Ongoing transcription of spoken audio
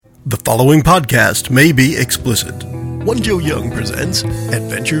The following podcast may be explicit. One Joe Young presents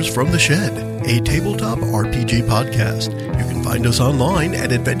Adventures from the Shed, a tabletop RPG podcast. You can find us online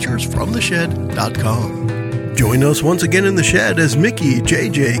at adventuresfromtheshed.com. Join us once again in the shed as Mickey,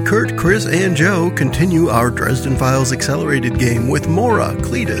 JJ, Kurt, Chris, and Joe continue our Dresden Files Accelerated game with Mora,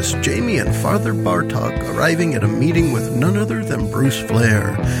 Cletus, Jamie, and Father Bartok arriving at a meeting with none other than Bruce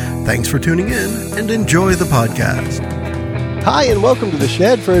Flair. Thanks for tuning in and enjoy the podcast. Hi, and welcome to The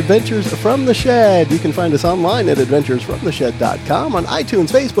Shed for Adventures from the Shed. You can find us online at adventuresfromtheshed.com, on iTunes,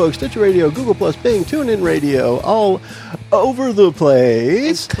 Facebook, Stitcher Radio, Google+, Bing, TuneIn Radio, all over the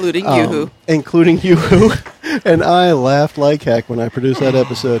place. Including Yoo-Hoo. Including Yoo-Hoo. And I laughed like heck when I produced that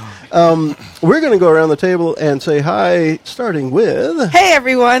episode. We're going to go around the table and say hi, starting with... Hey,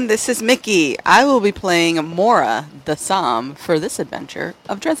 everyone, this is Mickey. I will be playing Mora, the Somme, for this adventure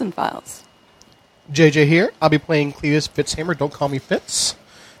of Dresden Files. JJ here. I'll be playing Cletus Fitzhammer. Don't call me Fitz.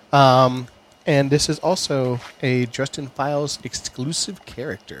 And this is also a Dresden Files exclusive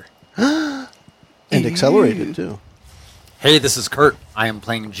character. And accelerated, too. Hey, this is Kurt. I am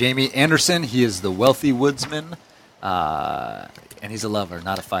playing Jamie Anderson. He is the wealthy woodsman, and he's a lover,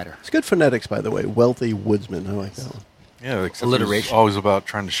 not a fighter. It's good phonetics, by the way. Wealthy woodsman. I like that one. Yeah, except Alliteration. it was always about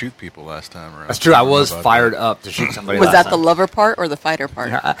trying to shoot people last time around. That's true. I was fired up to shoot somebody Was last that time. the lover part or the fighter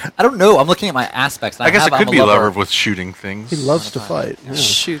part? I don't know. I'm looking at my aspects. I guess it could be a lover lover with shooting things. He loves to fight. Yeah.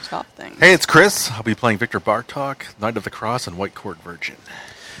 Shoot off things. Hey, it's Chris. I'll be playing Victor Bartok, Knight of the Cross and White Court Virgin.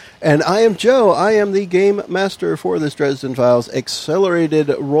 And I am Joe. I am the game master for this Dresden Files accelerated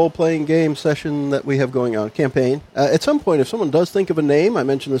role-playing game session that we have going on, campaign. At some point, if someone does think of a name, I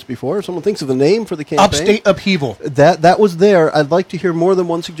mentioned this before, if someone thinks of a name for the campaign... Upstate Upheaval. That was there. I'd like to hear more than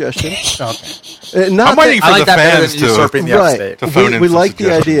one suggestion. Okay. I'm waiting I for like the that better fans than usurping the upstate. to phone in we some like the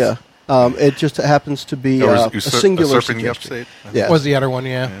suggestions. idea. It just happens to be a singular usurping the suggestion. upstate? Yes. Was the other one,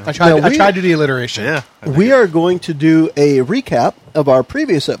 yeah. Yeah. I tried Now, I tried to do the alliteration. Yeah. We are going to do a recap of our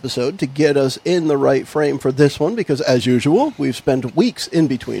previous episode to get us in the right frame for this one because, as usual, we've spent weeks in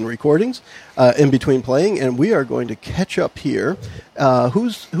between recordings, in between playing, and we are going to catch up here.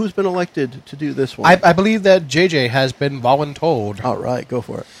 Who's been elected to do this one? I believe that JJ has been voluntold. All right, go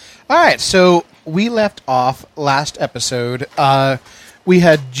for it. All right, so we left off last episode. We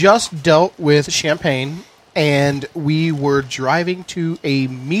had just dealt with Champagne, and we were driving to a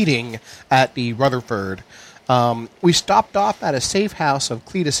meeting at the Rutherford. We stopped off at a safe house of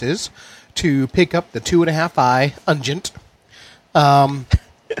Cletus's to pick up the 2.5i Ungent.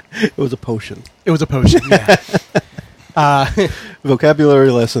 It was a potion. It was a potion, yeah.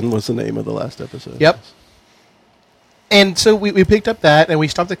 Vocabulary lesson was the name of the last episode. Yep. And so we picked up that, and we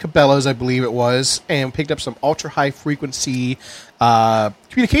stopped at Cabela's, I believe it was, and picked up some ultra-high frequency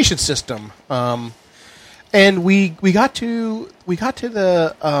communication system. And we got to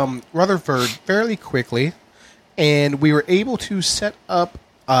the Rutherford fairly quickly, and we were able to set up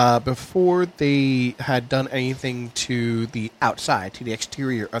before they had done anything to the outside, to the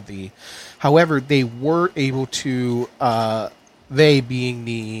exterior of the... However, they were able to, they being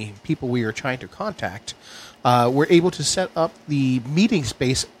the people we were trying to contact, were able to set up the meeting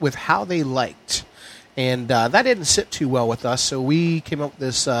space with how they liked. And that didn't sit too well with us, so we came up with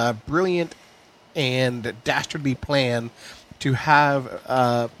this brilliant and dastardly plan to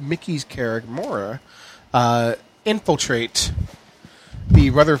have Mickey's character, Mora, infiltrate the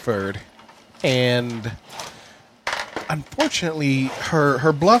Rutherford. And unfortunately,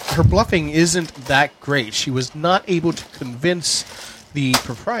 her bluffing isn't that great. She was not able to convince the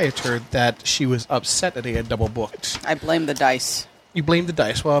proprietor that she was upset that they had double booked. I blame the dice. You blame the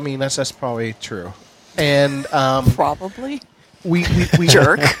dice. Well, I mean that's probably true. And Probably. we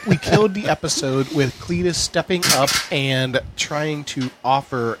Jerk. We killed the episode with Cletus stepping up and trying to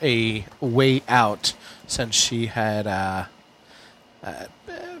offer a way out since she had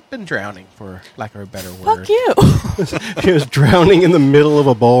been drowning, for lack of a better word. Fuck you. He was drowning in the middle of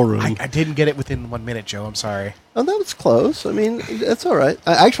a ballroom. I didn't get it within 1 minute, Joe. I'm sorry. Oh, that was close. I mean, that's all right.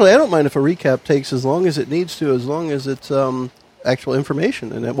 Actually, I don't mind if a recap takes as long as it needs to, as long as it's actual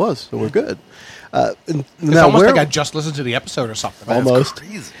information, and it was, so we're good. It's almost like I just listened to the episode or something. Almost. That's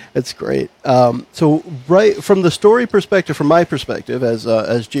crazy. It's great. So, right from the story perspective, from my perspective as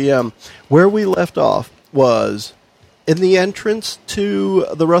GM, where we left off was in the entrance to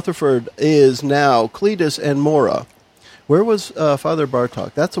the Rutherford is now Cletus and Mora. Where was Father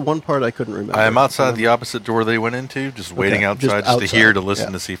Bartok? That's the one part I couldn't remember. I am outside the opposite door they went into, just waiting outside, just to hear, to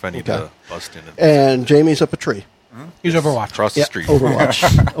listen, to see if I need to bust in. And Jamie's up a tree. He's Overwatch. Across the street. Overwatch.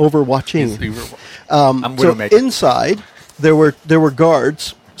 Overwatching. I'm So Widowmaker. inside, there were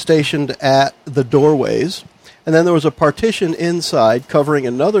guards stationed at the doorways, And then there was a partition inside covering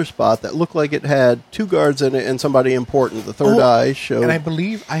another spot that looked like it had 2 guards in it and somebody important. The third eye showed. And I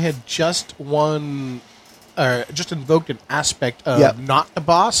believe I had just invoked an aspect of not the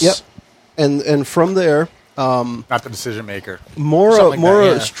boss. Yep. And from there, not the decision maker.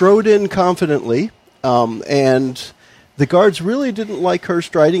 Mora strode in confidently, and the guards really didn't like her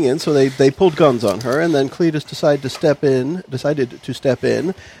striding in, so they pulled guns on her. And then Cletus decided to step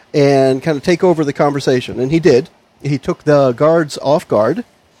in and kind of take over the conversation. And he did. He took the guards off guard.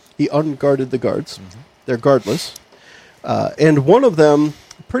 He unguarded the guards. Mm-hmm. They're guardless. And one of them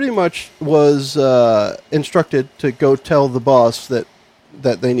pretty much was instructed to go tell the boss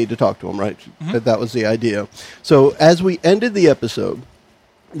that they need to talk to him, right? Mm-hmm. That was the idea. So as we ended the episode,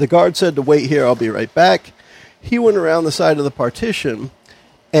 the guard said to wait here, I'll be right back. He went around the side of the partition,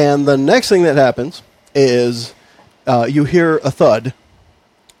 and the next thing that happens is you hear a thud,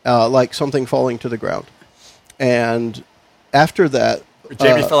 like something falling to the ground. And after that...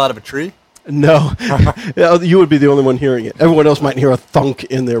 Jamie fell out of a tree? No. You would be the only one hearing it. Everyone else might hear a thunk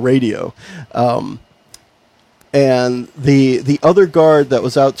in their radio. And the other guard that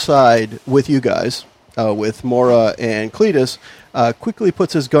was outside with you guys, with Mora and Cletus, quickly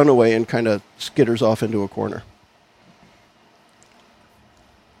puts his gun away and kind of skitters off into a corner.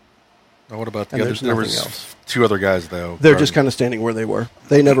 Now what about the others? There was 2 other guys, though. They're just kind of standing where they were.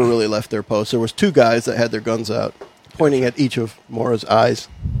 They never really left their post. There was 2 guys that had their guns out, pointing at each of Mora's eyes.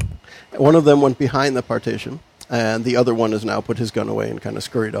 One of them went behind the partition, and the other one has now put his gun away and kind of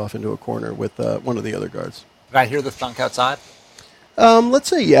scurried off into a corner with one of the other guards. Did I hear the thunk outside? Let's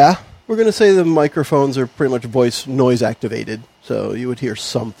say yeah. We're going to say the microphones are pretty much voice noise activated, so you would hear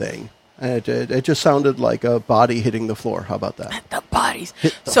something. It just sounded like a body hitting the floor. How about that? The bodies.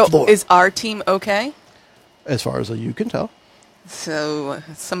 The floor. Is our team okay? As far as you can tell. So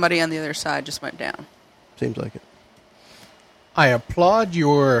somebody on the other side just went down. Seems like it. I applaud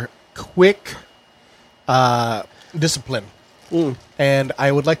your quick discipline. And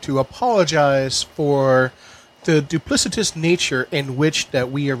I would like to apologize for the duplicitous nature in which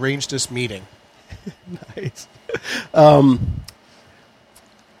that we arranged this meeting. Nice.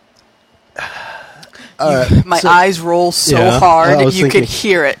 My eyes roll so hard you could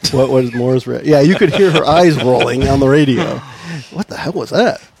hear it. What was Mora's... Yeah, you could hear her eyes rolling on the radio. What the hell was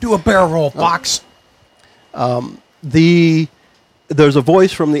that? Do a barrel roll, Fox. There's a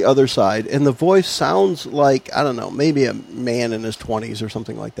voice from the other side, and the voice sounds like, I don't know, maybe a man in his 20s or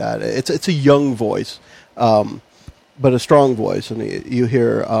something like that. It's a young voice, but a strong voice. And you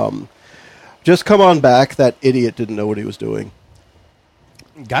hear, just come on back, that idiot didn't know what he was doing.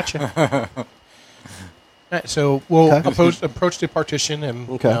 Gotcha. All right, so we'll approach the partition and...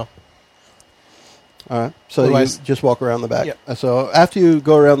 Okay. All right, so otherwise, you just walk around the back. Yep. So after you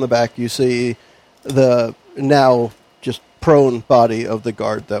go around the back, you see the now just prone body of the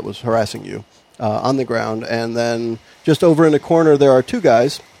guard that was harassing you on the ground. And then just over in the corner, there are 2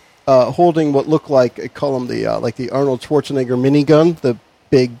 guys holding what look like, I call them the Arnold Schwarzenegger minigun, the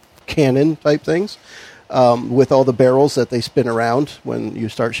big cannon type things, with all the barrels that they spin around when you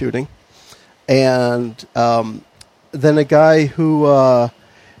start shooting. And then a guy who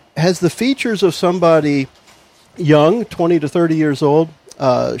has the features of somebody young, 20 to 30 years old,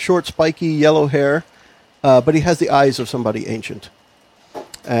 short, spiky, yellow hair, but he has the eyes of somebody ancient.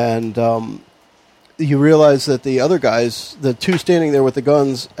 And you realize that the other guys, the 2 standing there with the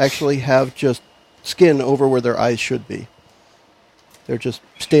guns, actually have just skin over where their eyes should be. They're just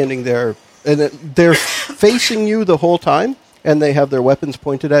standing there, and they're facing you the whole time, and they have their weapons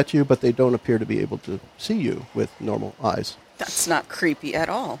pointed at you, but they don't appear to be able to see you with normal eyes. That's not creepy at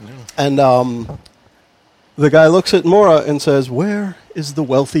all. No. And the guy looks at Mora and says, "Where is the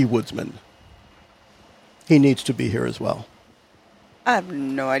wealthy woodsman? He needs to be here as well." I have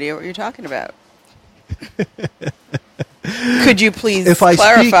no idea what you're talking about. Could you please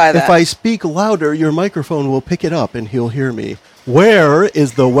clarify that? If I speak louder, your microphone will pick it up and he'll hear me. Where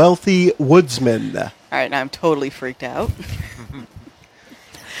is the wealthy woodsman? All right, now I'm totally freaked out.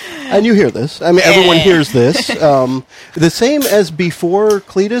 And you hear this. I mean, everyone hears this. The same as before,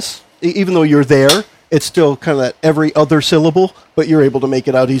 Cletus, even though you're there, it's still kind of that every other syllable, but you're able to make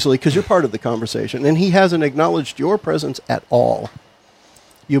it out easily because you're part of the conversation. And he hasn't acknowledged your presence at all.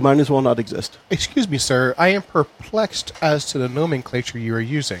 You might as well not exist. Excuse me, sir. I am perplexed as to the nomenclature you are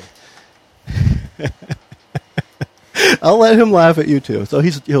using. I'll let him laugh at you, too. So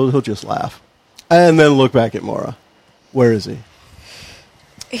he'll just laugh. And then look back at Mora. Where is he?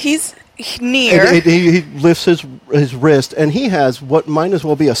 He's near. He lifts his wrist, and he has what might as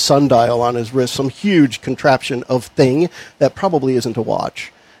well be a sundial on his wrist, some huge contraption of thing that probably isn't a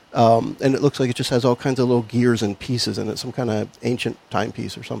watch. And it looks like it just has all kinds of little gears and pieces in it, some kind of ancient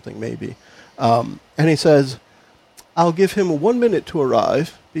timepiece or something, maybe. And he says, I'll give him 1 minute to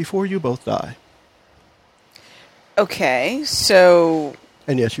arrive before you both die. Okay, so...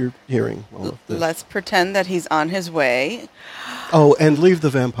 And yes, you're hearing all of this. Let's pretend that he's on his way. Oh, and leave the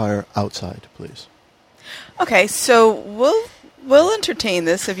vampire outside, please. Okay, so we'll entertain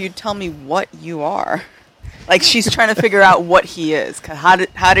this if you tell me what you are. Like, she's trying to figure out what he is. How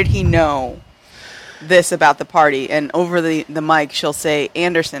did he know this about the party? And over the mic, she'll say,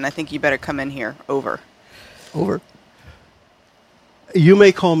 Anderson, I think you better come in here. Over. Over. You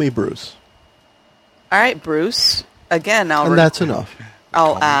may call me Bruce. All right, Bruce. Again, and that's enough.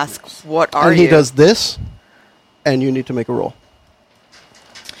 I'll ask, what are you? And he does this, and you need to make a roll.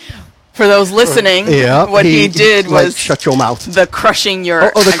 For those listening, what he did was shut your mouth. The crushing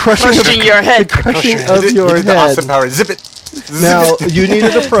your the crushing your head. The crushing of your head. Austin Power, zip it. Now you need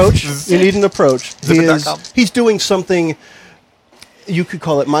an approach. You need an approach. He's doing something. You could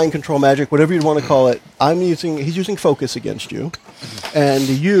call it mind control magic, whatever you'd want to call it. He's using focus against you, and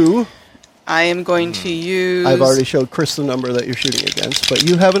you. I am going to use... I've already showed Chris the number that you're shooting against, but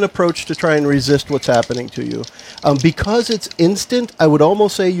you have an approach to try and resist what's happening to you. Because it's instant, I would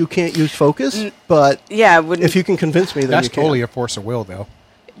almost say you can't use focus, but if you can convince me, then that's you can. totally a force of will, though.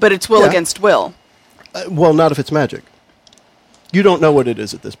 But it's will against will. Well, not if it's magic. You don't know what it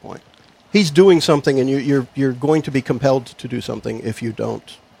is at this point. He's doing something, and you're going to be compelled to do something if you don't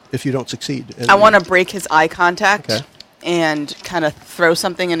succeed. I want to break his eye contact and kind of throw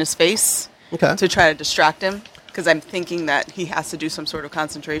something in his face. Okay. To try to distract him, because I'm thinking that he has to do some sort of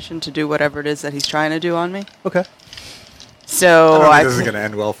concentration to do whatever it is that he's trying to do on me. Okay. So I don't think this is going to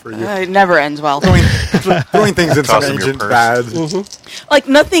end well for you. It never ends well. Throwing things in some ancient bad. Mm-hmm. Like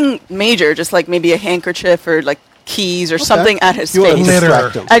nothing major, just like maybe a handkerchief or like keys or something at his face.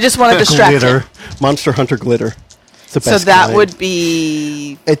 Glitter. I just want to distract him. Monster Hunter glitter. It's the best so that kind. would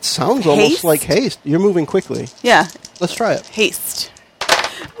be. It sounds almost like haste. You're moving quickly. Yeah. Let's try it. Haste.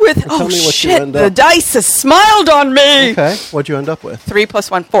 With shit! The up. dice has smiled on me. Okay, what'd you end up with? 3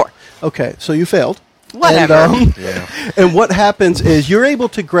 + 1 4. Okay, so you failed. Whatever. And, and what happens is you're able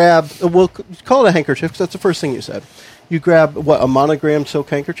to grab. We'll call it a handkerchief because that's the first thing you said. You grab a monogrammed silk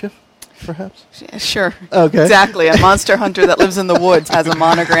handkerchief, perhaps. Yeah, sure. Okay. Exactly. A monster hunter that lives in the woods has a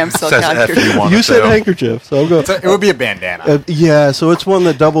monogrammed silk handkerchief. You said handkerchief, so I'll go. It would be a bandana. So it's one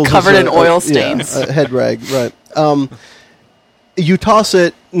that doubles covered in oil stains. A head rag, right? You toss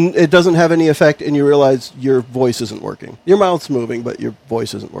it, it doesn't have any effect, and you realize your voice isn't working. Your mouth's moving, but your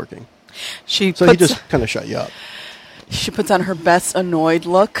voice isn't working. He just kind of shut you up. She puts on her best annoyed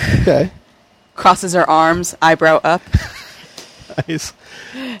look. Okay. Crosses her arms, eyebrow up. Nice.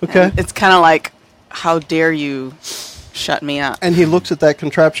 Okay. And it's kind of like, how dare you shut me up? And he looks at that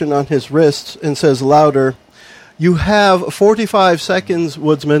contraption on his wrists and says louder, you have 45 seconds,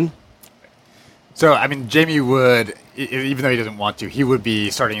 woodsman. So, I mean, Jamie would, even though he doesn't want to, he would be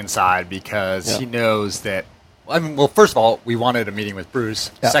starting inside because he knows that, first of all, we wanted a meeting with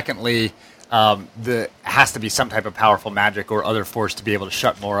Bruce. Yeah. Secondly, there has to be some type of powerful magic or other force to be able to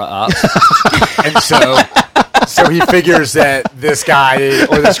shut Mora up. And so he figures that this guy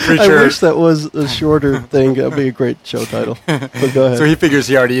or this creature... I wish that was a shorter thing. That would be a great show title. But go ahead. So he figures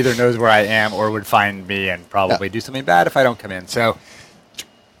he already either knows where I am or would find me and probably do something bad if I don't come in. So,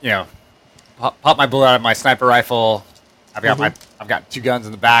 pop my bullet out of my sniper rifle. I've got 2 guns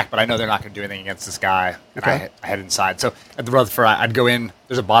in the back, but I know they're not going to do anything against this guy. And I head inside. So at the Rutherford, I'd go in.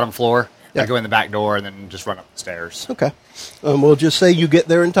 There's a bottom floor. I'd go in the back door and then just run up the stairs. Okay. We'll just say you get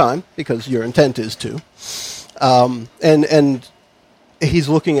there in time because your intent is to. And he's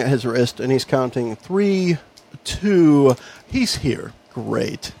looking at his wrist and he's counting 3, 2. He's here.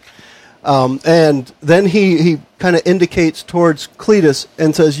 Great. And then he kind of indicates towards Cletus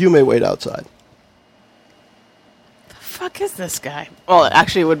and says, you may wait outside. The fuck is this guy? Well,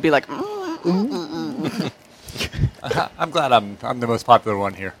 actually, it would be like... I'm glad I'm the most popular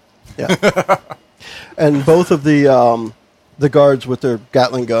one here. Yeah. And both of the guards with their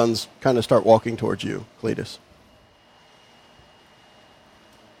Gatling guns kind of start walking towards you, Cletus.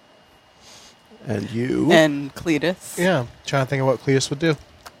 And you. And Cletus. Yeah, trying to think of what Cletus would do.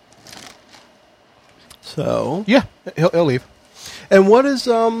 So. Yeah, he'll leave. And what is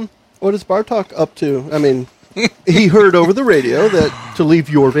Bartok up to? I mean, he heard over the radio that to leave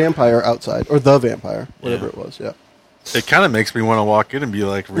your vampire outside, or the vampire, whatever it was, yeah. It kind of makes me want to walk in and be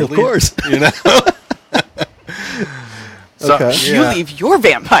like, really? Of course. So, okay. You leave your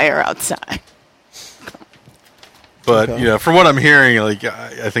vampire outside. But, from what I'm hearing, like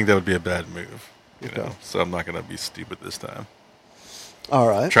I think that would be a bad move. You know? So I'm not going to be stupid this time. All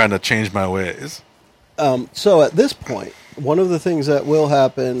right. Trying to change my ways. So at this point, one of the things that will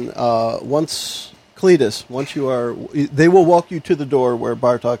happen once you are, they will walk you to the door where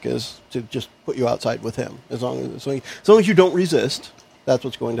Bartok is to just put you outside with him. As long as you don't resist, that's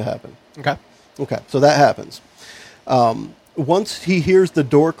what's going to happen. Okay. So that happens. Once he hears the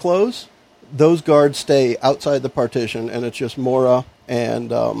door close, those guards stay outside the partition, and it's just Mora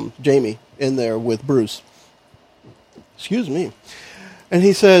and Jamie in there with Bruce. Excuse me. And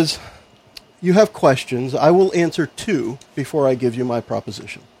he says, "You have questions. I will answer 2 before I give you my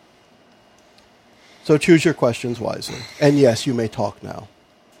proposition. So choose your questions wisely. And yes, you may talk now."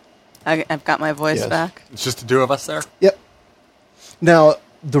 I've got my voice back. It's just the 2 of us there? Yep. Now,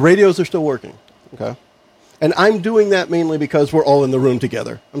 the radios are still working, okay? And I'm doing that mainly because we're all in the room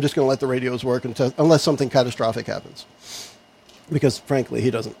together. I'm just going to let the radios work unless something catastrophic happens. Because, frankly,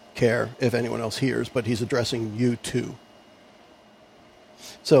 he doesn't care if anyone else hears, but he's addressing you too.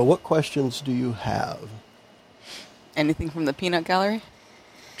 So, what questions do you have? Anything from the peanut gallery?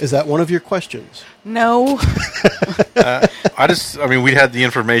 Is that one of your questions? No. We had the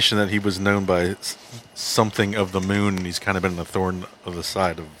information that he was known by something of the moon, and he's kind of been the thorn of the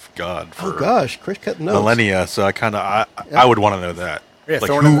side of God for Chris cut notes. millennia. So I would want to know that. Yeah,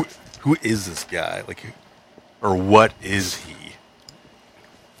 like who is this guy? Like, or what is he?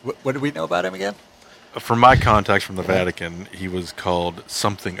 What do we know about him again? From my contacts from the Vatican, he was called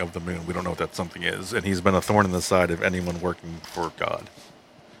something of the moon. We don't know what that something is, and he's been a thorn in the side of anyone working for God.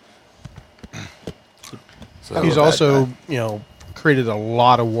 So he's also, created a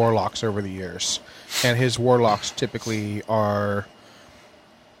lot of warlocks over the years, and his warlocks typically are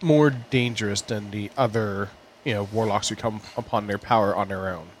more dangerous than the other, warlocks who come upon their power on their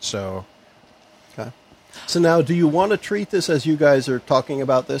own. So, okay. So now, do you want to treat this as you guys are talking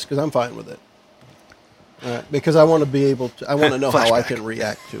about this? Because I'm fine with it. All right. Because I want to be able to. I want to know how I can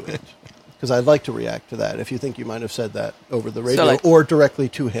react to it. Because I'd like to react to that. If you think you might have said that over the radio or directly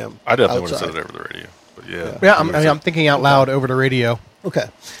to him, I definitely would have said it over the radio. But yeah. I'm thinking out loud over the radio. Okay.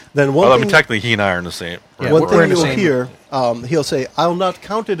 Then one thing, technically, he and I are in the same. Yeah, one thing you'll hear, he'll say, "I'll not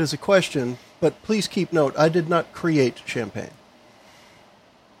count it as a question, but please keep note, I did not create champagne."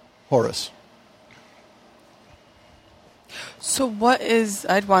 Horus. So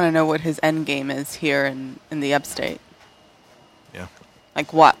I'd want to know what his end game is here in the upstate. Yeah.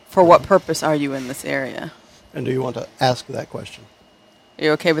 Like for what purpose are you in this area? And do you want to ask that question? Are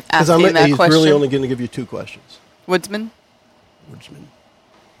you okay with asking that he's question? He's really only going to give you 2 questions. Woodsman?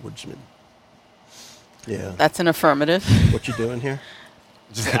 Woodsman. Yeah. That's an affirmative. What you doing here?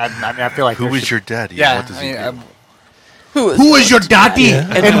 I feel like who is your daddy? Yeah. What does he do? Who is your daddy?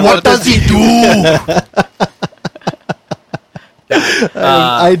 Yeah. And what does he do?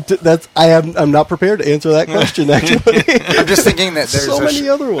 I'm not prepared to answer that question. Actually, I'm just thinking that there's so many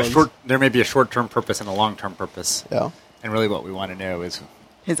other ones. There may be a short-term purpose and a long-term purpose. Yeah. And really, what we want to know is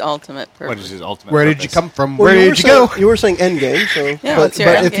his ultimate purpose. What is his ultimate? Where purpose? did you come from? Well, Where did you go? You were saying end game. So, yeah, but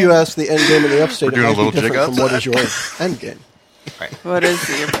if you ask the end game in the upstate, We're doing it might a little be different jig from what is your end game. Right. What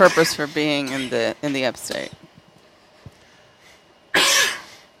is your purpose for being in the upstate?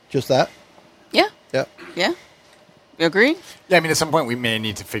 Just that? Yeah. Yeah. Yeah. You agree? Yeah, at some point we may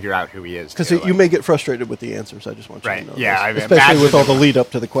need to figure out who he is. Because you may get frustrated with the answers. I just want you to know. Yeah, this. Especially with all the lead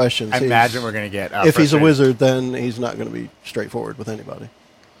up to the questions. I imagine we're going to get. If he's a wizard, then he's not going to be straightforward with anybody.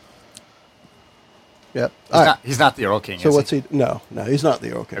 Yep. He's not the Earl King. So what's he? No, he's not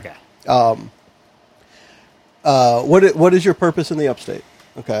the Earl King. Okay. What is your purpose in the upstate?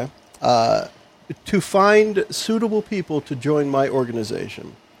 Okay. To find suitable people to join my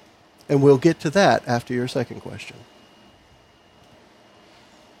organization, and we'll get to that after your second question.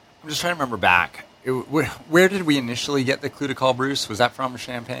 I'm just trying to remember back. Where did we initially get the clue to call Bruce? Was that from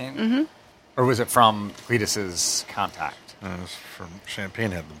Champagne? Mm-hmm. Or was it from Cletus's contact? It was from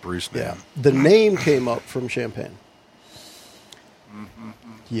Champagne had the Bruce name. Yeah. The name came up from Champagne. Mm-hmm.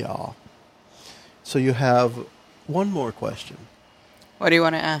 Yeah. So you have one more question. What do you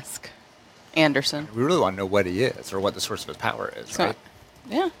want to ask Anderson? We really want to know what he is or what the source of his power is, right?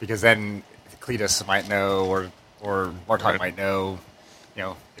 Yeah. Because then Cletus might know or Bartok might know,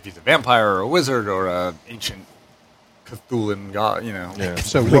 if he's a vampire or a wizard or an ancient Cthulhu god, Yeah.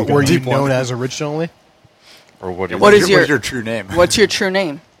 So what were you known as originally? Or what is your true name? What's your true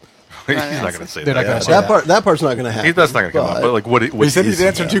name? He's not going to say They're that. not going to say that. That part's not going to happen. That's not going to come up. But what he said is he'd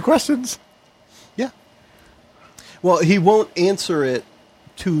answer 2 questions. Yeah. Well, he won't answer it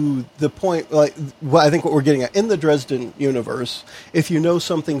to the point, I think what we're getting at, in the Dresden universe, if you know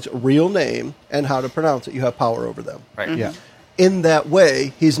something's real name and how to pronounce it, you have power over them. Right. Yeah. In that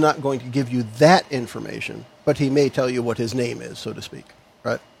way, he's not going to give you that information, but he may tell you what his name is, so to speak.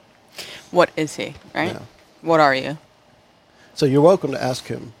 Right? What is he, right? Yeah. What are you? So you're welcome to ask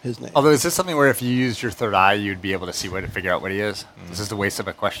him his name. Although, is this something where if you used your third eye, you'd be able to see to figure out what he is? Is this a waste of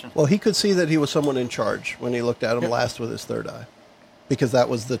a question? Well, he could see that he was someone in charge when he looked at him last with his third eye, because that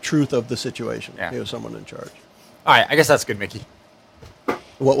was the truth of the situation. Yeah. He was someone in charge. All right, I guess that's good, Mickey.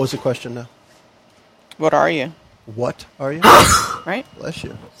 What was the question now? What are you? What are you? Right? Bless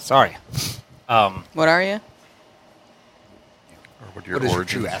you. Sorry. What are you? Or what What is your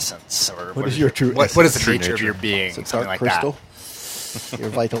origins? true essence? Or What is your true What is the True nature of nature. your being? Is it Something dark like crystal? Your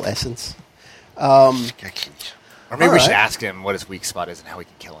vital essence. that. Or maybe All we should right. ask him what his weak spot is and how we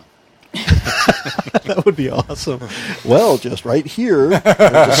can kill him. That would be awesome. Well, just right here,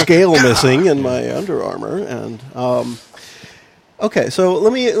 there's a scale missing in my Under Armour, and okay. So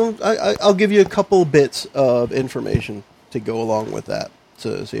let me. I'll give you a couple bits of information to go along with that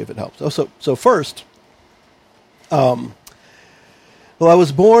to see if it helps. So first, well, I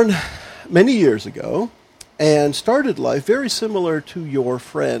was born many years ago and started life very similar to your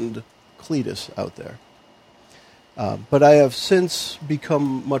friend Cletus out there. But I have since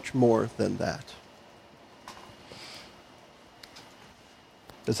become much more than that.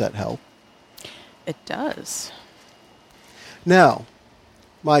 Does that help? It does. Now,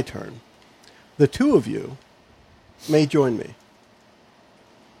 my turn. The two of you may join me.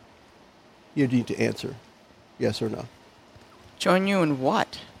 You need to answer yes or no. Join you in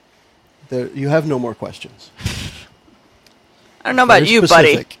what? You have no more questions. I don't know about Very you,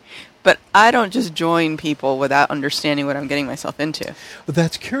 specific. buddy, but I don't just join people without understanding what I'm getting myself into. But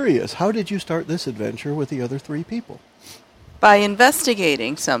that's curious. How did you start this adventure with the other three people? By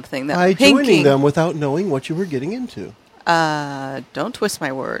investigating something that By Pinky... joining them without knowing what you were getting into. Don't twist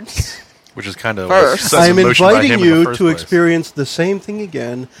my words. Which is kind of First. sets in I'm motion by inviting him in the you first to place. experience the same thing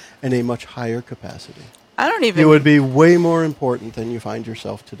again in a much higher capacity. I don't even... You would be way more important than you find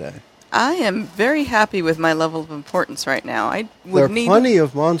yourself today. I am very happy with my level of importance right now. I There would are need... plenty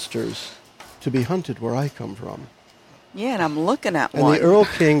of monsters to be hunted where I come from. Yeah, and I'm looking at And one. the Earl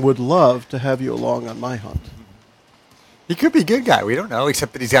King would love to have you along on my hunt. He could be a good guy. We don't know,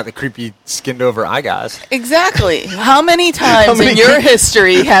 except that he's got the creepy skinned-over eye guys. Exactly. How many times many in your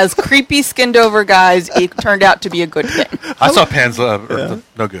history has creepy skinned-over guys turned out to be a good thing? I saw Pan's no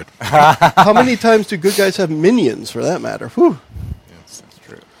good. How many times do good guys have minions, for that matter? Whew. Yes, that's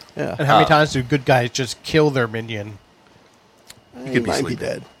true. Yeah. And how many times do good guys just kill their minion? He could be might be sleeping.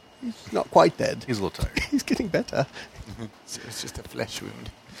 dead. He's not quite dead. He's a little tired. He's getting better. So it's just a flesh wound.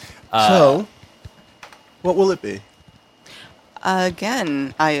 So, what will it be?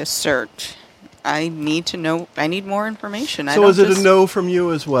 Again, I assert, I need to know. I need more information. I So don't is it just- a no from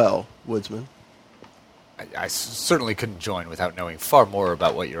you as well, Woodsman? I certainly couldn't join without knowing far more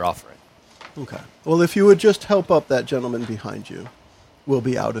about what you're offering. Okay. Well, if you would just help up that gentleman behind you, we'll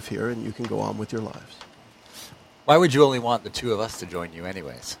be out of here and you can go on with your lives. Why would you only want the two of us to join you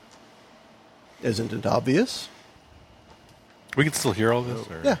anyways? Isn't it obvious? We can still hear all this?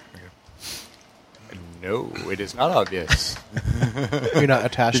 Or? Yeah. No, it is not obvious. You're not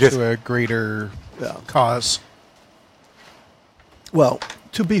attached Because- to a greater Yeah. cause. Well,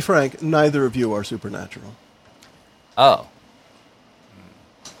 to be frank, neither of you are supernatural. Oh.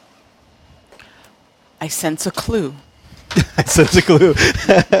 I sense a clue. I sense a clue.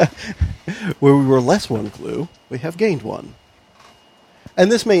 Where we were less one clue, we have gained one.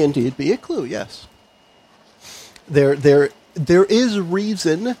 And this may indeed be a clue, yes. There is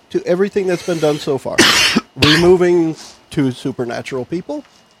reason to everything that's been done so far. Removing two supernatural people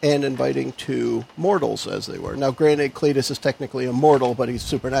and inviting two mortals as they were. Now, granted, Cletus is technically a mortal, but he's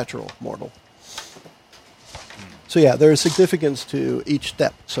supernatural mortal. So yeah, there is significance to each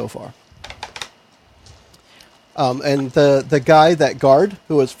step so far. And the guy, that guard,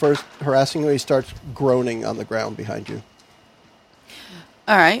 who was first harassing you, he starts groaning on the ground behind you.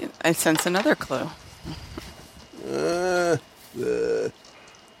 All right, I sense another clue.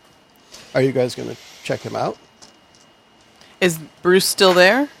 Are you guys going to check him out? Is Bruce still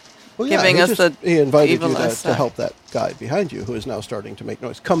there? Well, Giving he us the he invited evil you to side. help that guy behind you, who is now starting to make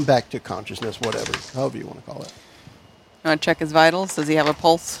noise. Come back to consciousness, whatever, however you want to call it. You want to check his vitals? Does he have a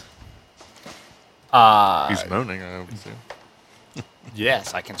pulse? He's moaning, I would assume.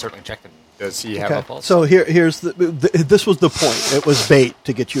 Yes, I can certainly check them. Does he have a pulse? So here's this was the point. It was bait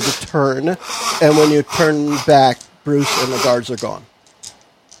to get you to turn, and when you turn back, Bruce and the guards are gone.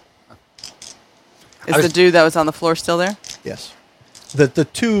 Is the dude that was on the floor still there? Yes, the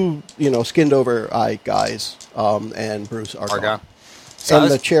two skinned over eye guys and Bruce are gone. So I And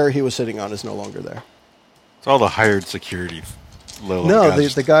was- the chair he was sitting on is no longer there. It's all the hired security low No,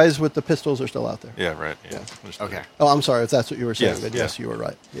 guys. the guys with the pistols are still out there. Yeah, right. Yeah. Yeah. Just- Okay. Oh, I'm sorry if that's what you were saying. Yes, Then yeah. yes, you were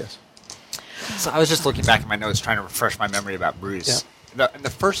right. Yes. So I was just looking back at my notes, trying to refresh my memory about Bruce. The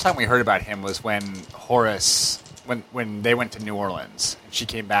first time we heard about him was when Horace, when they went to New Orleans, and she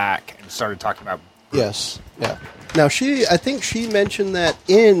came back and started talking about Bruce. Yes. Yeah. Now I think she mentioned that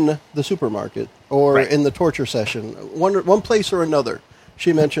in the supermarket or Right. in the torture session, one place or another.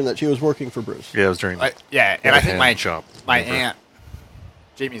 She mentioned that she was working for Bruce. Yeah, it was during. Yeah, and the I think my hand shop. my Remember? aunt,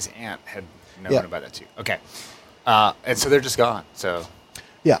 Jamie's aunt, had known Yeah. about that too. Okay, and so they're just gone. So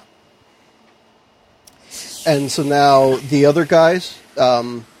Yeah. And so now the other guys,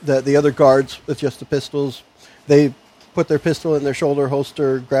 the other guards with just the pistols, they put their pistol in their shoulder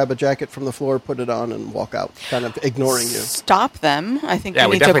holster, grab a jacket from the floor, put it on, and walk out, kind of ignoring you. Stop them. I think Yeah,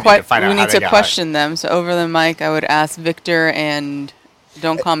 we we need to definitely need to find out we how need they to got question them. So over the mic, I would ask Victor and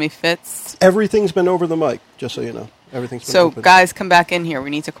don't call me Fitz. Everything's been over the mic, just so you know. Everything's been So open. guys, come back in here. We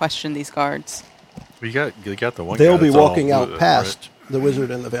need to question these guards. You got the one. They'll guy be that's all walking out blue, past the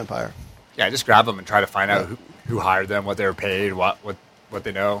wizard and the vampire. yeah, just grab them and try to find out who hired them, what they were paid, what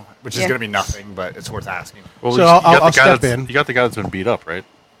they know, which is Yeah. going to be nothing, but it's worth asking. Well, So you I'll got the guy step that's- in. You got the guy that's been beat up, right?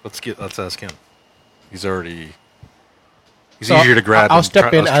 Let's ask him. He's already. He's So easier to grab. I'll and step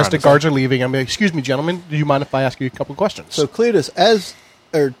try- in I was as trying the to guards say. are leaving. I'm like, excuse me, gentlemen. Do you mind if I ask you a couple questions? So Cletus, as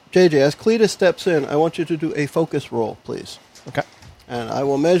Cletus steps in, I want you to do a focus roll, please. Okay. And I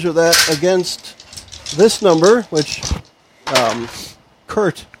will measure that against this number, which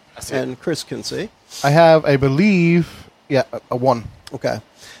Kurt see it. and Chris can see. I have, I believe, a 1. Okay.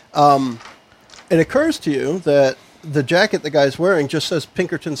 It occurs to you that the jacket the guy's wearing just says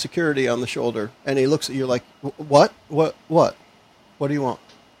Pinkerton Security on the shoulder, and he looks at you like, "What? What? What? What do you want?"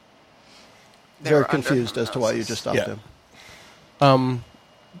 They Very were under confused as to why you hypnosis. just stopped Yeah. him.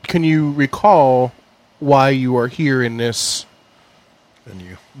 Can you recall why you are here in this And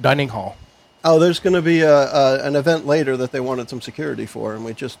you. dining hall? Oh, there's going to be an event later that they wanted some security for, and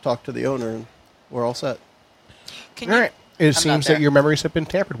we just talked to the owner, and we're all set. Can All you? right. It I'm seems not that there. your memories have been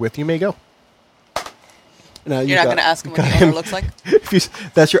tampered with. You may go. Now, You're not going to ask him what the owner looks like?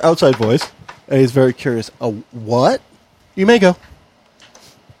 That's your outside voice, and he's very curious. What? You may go.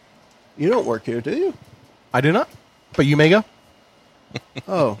 You don't work here, do you? I do not. But you may go.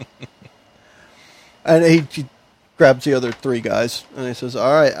 Oh. And he grabs the other 3 guys, and he says,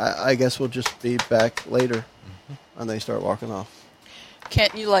 "All right, I guess we'll just be back later." And they start walking off.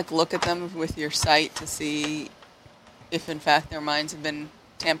 Can't you look at them with your sight to see if in fact their minds have been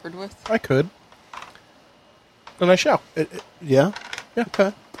tampered with? I could. Then I shall. Yeah? Yeah.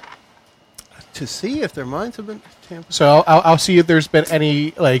 Okay. To see if their minds have been tampered. So I'll see if there's been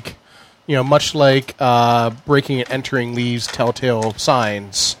any, much like breaking and entering leaves telltale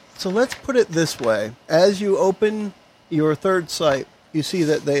signs. So let's put it this way. As you open your third sight, you see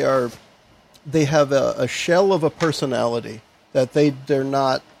that they have a shell of a personality, that they're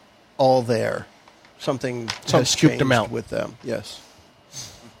not all there. Something has scooped them changed out. with them. Yes.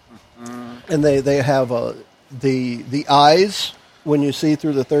 And they have the eyes, when you see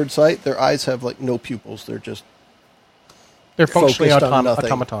through the third sight, their eyes have no pupils. They're just They're functionally Focused on nothing.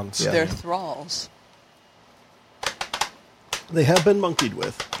 automatons. Yeah. They're thralls. they have been monkeyed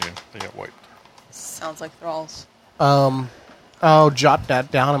with. Yeah, they got wiped. Sounds like thralls. I'll jot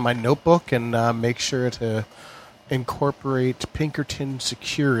that down in my notebook and make sure to incorporate Pinkerton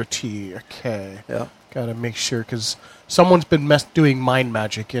Security. Okay. Yeah. Got to make sure, because someone's been doing mind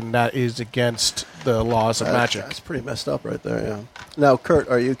magic, and that is against the laws of magic. That's pretty messed up right there, yeah. Now, Kurt,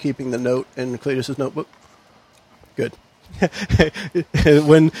 are you keeping the note in Cletus's notebook? Good.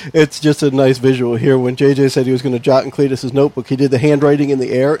 When it's just a nice visual here. When JJ said he was going to jot in Cletus's notebook, he did the handwriting in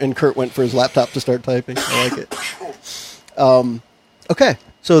the air, and Kurt went for his laptop to start typing. I like it. Okay,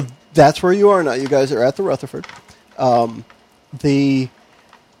 so that's where you are now. You guys are at the Rutherford.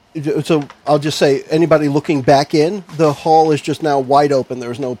 So I'll just say, anybody looking back in, the hall is just now wide open.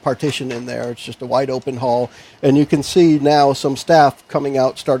 There's no partition in there. It's just a wide open hall. And you can see now some staff coming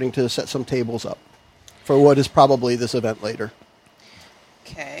out, starting to set some tables up for what is probably this event later.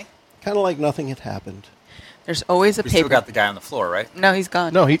 Okay. Kind of like nothing had happened. There's always a We still paper. got the guy on the floor, right? No, he's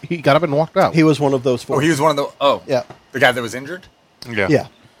gone. No, he got up and walked out. He was one of those 4. Oh, he was one of the. Oh, Yeah. the guy that was injured. Yeah. Yeah.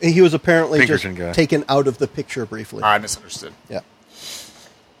 He was apparently Pinkerton just guy. taken out of the picture briefly. I misunderstood. Yeah.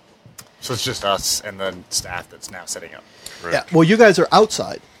 So it's just us and the staff that's now setting up. Right. Yeah. Well, you guys are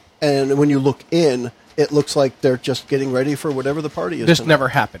outside, and when you look in, it looks like they're just getting ready for whatever the party is. This tonight. never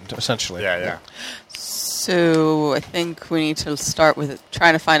happened, essentially. Yeah, yeah. So I think we need to start with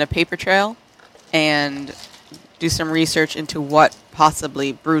trying to find a paper trail and do some research into what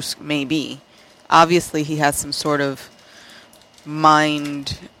possibly Bruce may be. Obviously, he has some sort of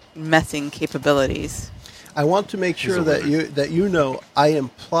mind messing capabilities. I want to make sure that you know I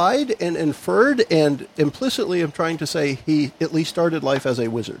implied and inferred and implicitly am trying to say he at least started life as a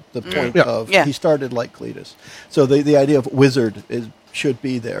wizard. The point of he started like Cletus. So the idea of wizard should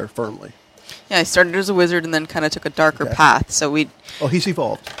be there firmly. Yeah, he started as a wizard and then kind of took a darker path. So he's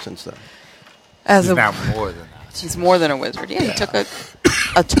evolved since then. He's now more than that. He's more than a wizard. Yeah, he took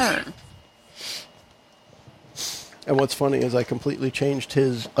a turn. And what's funny is I completely changed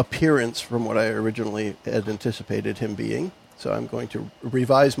his appearance from what I originally had anticipated him being. So I'm going to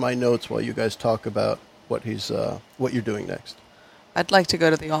revise my notes while you guys talk about what you're doing next. I'd like to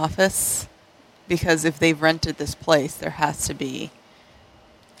go to the office because if they've rented this place, there has to be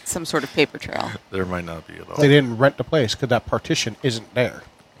some sort of paper trail. There might not be at all. They didn't rent the place because that partition isn't there.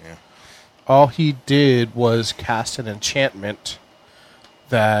 Yeah. All he did was cast an enchantment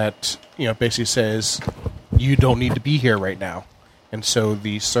that basically says you don't need to be here right now, and so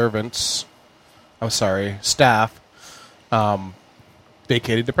the staff,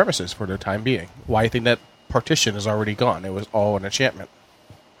 vacated the premises for the time being. Why do you think that partition is already gone? It was all an enchantment.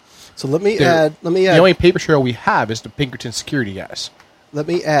 So let me add. The only paper trail we have is the Pinkerton security guys. Let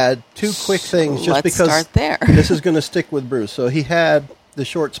me add two quick things, just let's because start there. This is going to stick with Bruce. So he had the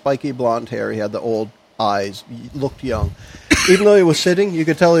short, spiky blonde hair. He had the old eyes. He looked young. Even though he was sitting, you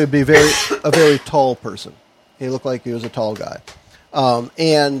could tell he would be a very tall person. He looked like he was a tall guy.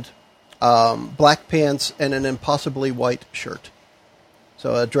 And black pants and an impossibly white shirt.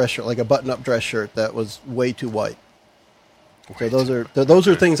 So a dress shirt, like a button-up dress shirt that was way too white. So those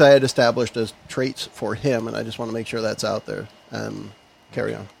are things I had established as traits for him, and I just want to make sure that's out there.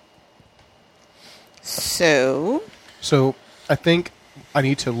 Carry on. So I think I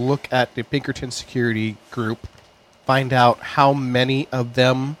need to look at the Pinkerton security group, find out how many of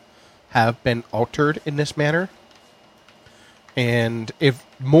them have been altered in this manner. And if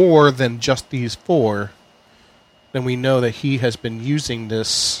more than just these 4, then we know that he has been using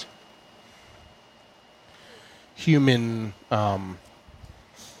this human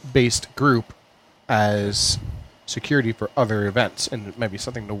based group as security for other events, and it might be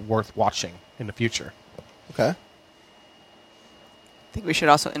something worth watching in the future. Okay. I think we should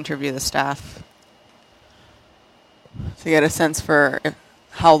also interview the staff to get a sense for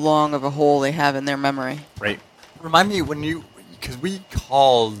how long of a hole they have in their memory. Right. Remind me because we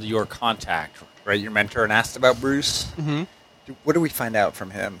called your contact, right, your mentor, and asked about Bruce. Mm-hmm. What did we find out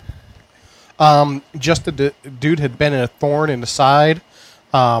from him? Just the dude had been a thorn in the side.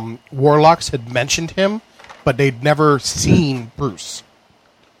 Warlocks had mentioned him, but they'd never seen Bruce.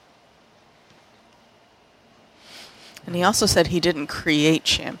 And he also said he didn't create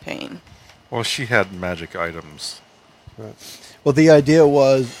champagne. Well, she had magic items. Right. Well, the idea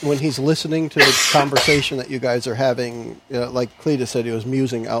was when he's listening to the conversation that you guys are having, like Cletus said, he was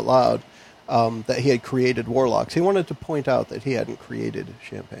musing out loud, that he had created warlocks. He wanted to point out that he hadn't created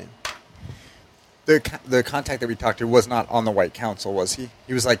champagne. The contact that we talked to was not on the White Council, was he?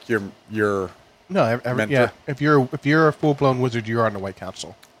 He was like your no. mentor? Yeah, if you're a full blown wizard, you're on the White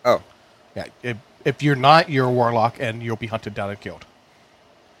Council. Oh, yeah. If you're not, you're a warlock, and you'll be hunted down and killed.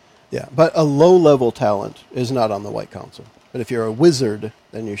 Yeah, but a low-level talent is not on the White Council. But if you're a wizard,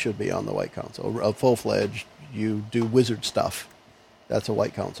 then you should be on the White Council. A full-fledged, you do wizard stuff. That's a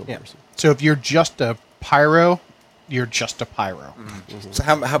White Council person. So if you're just a pyro, you're just a pyro. Mm-hmm. Mm-hmm. So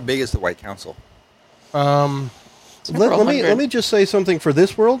how big is the White Council? Let me just say something for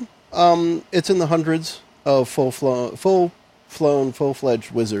this world. It's in the hundreds of full-fledged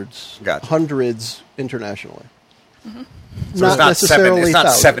wizards. Gotcha. Hundreds internationally. Mm-hmm. So not necessarily it's not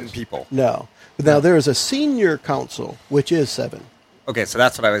thousands. 7 people. No. Now, there is a senior council, which is 7. Okay, so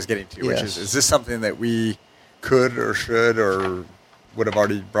that's what I was getting to, which is this something that we could or should or would have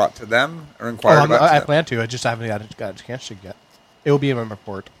already brought to them or inquired about? I plan to. I just haven't got a chance to yet. It will be in my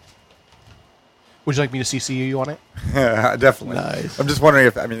report. Would you like me to CC you on it? Definitely. Nice. I'm just wondering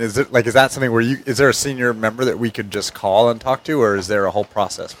is that something where is there a senior member that we could just call and talk to, or is there a whole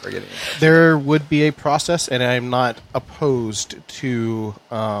process for getting it? There would be a process, and I'm not opposed to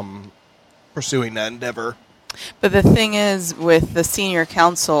pursuing that endeavor. But the thing is, with the senior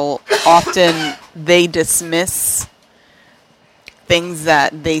council, often they dismiss things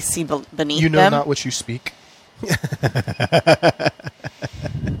that they see beneath them. You know not what you speak.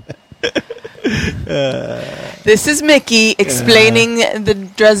 This is Mickey explaining the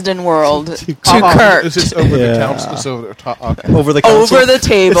Dresden world to Kurt. This is over the Yeah. council. So, okay. Over the council. Over the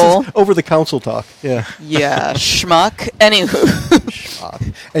table. This is over the council talk. Yeah. Yeah, schmuck.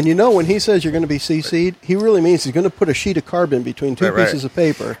 Anywho. And you know, when he says you're going to be CC'd, he really means he's going to put a sheet of carbon between two Right. pieces of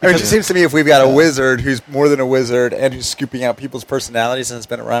paper. I mean, it seems to me if we've got a wizard who's more than a wizard and who's scooping out people's personalities and has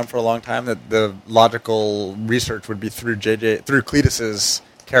been around for a long time, that the logical research would be through through Cletus's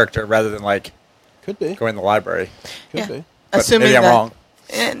character rather than like Could be. going to the library. Could Yeah. be. But maybe I'm wrong.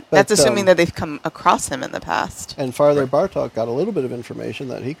 And But, that's assuming um, that they've come across him in the past. And Father Bartok got a little bit of information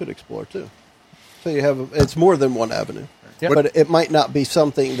that he could explore too. So you have it's more than one avenue. Yep. But it might not be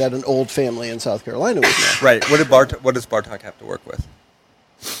something that an old family in South Carolina would know. Right. What does Bartok have to work with?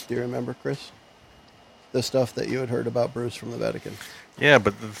 Do you remember, Chris? The stuff that you had heard about Bruce from the Vatican. Yeah,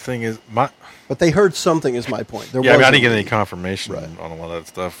 but the thing is, But they heard something is my point. There I was didn't get a- any confirmation Right. on a lot of that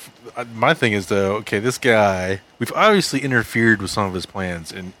stuff. My thing is, though, okay, this guy, we've obviously interfered with some of his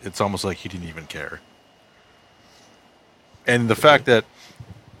plans, and it's almost like he didn't even care. And the fact that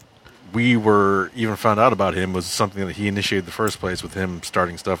we were even found out about him was something that he initiated in the first place with him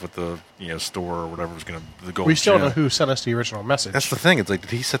starting stuff at the store or whatever was going to the gold. We still don't gem. know who sent us the original message. That's the thing. It's like, did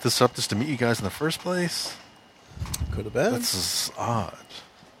he set this up just to meet you guys in the first place? Could have been. That's just odd.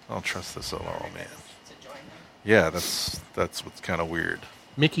 I don't trust this at all, man. Yeah, that's what's kind of weird.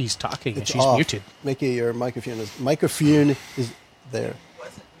 Mickey's talking and It's she's off. muted. Mickey, your microphone is there.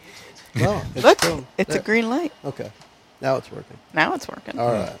 No, it's Look, still it's a there. green light. Okay, now it's working. Now it's working.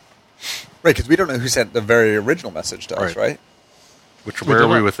 All right. Right, because we don't know who sent the very original message to us, Right. right? Where don't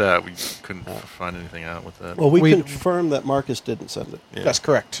are we know. with that? We couldn't find anything out with that. Well, we We- confirm that Marcus didn't send it. Yeah. That's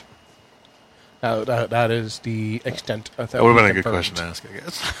correct. That is the extent of that. That would have we been a good confirmed. question to ask, I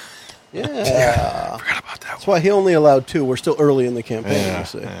guess. Yeah. Forgot about that That's one. why he only allowed 2. We're still early in the campaign, Yeah, you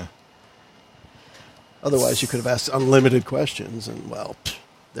see. yeah. Otherwise, you could have asked unlimited questions, and, well,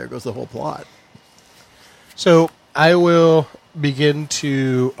 there goes the whole plot. So I will begin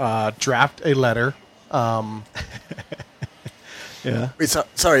to draft a letter. Yeah. Wait,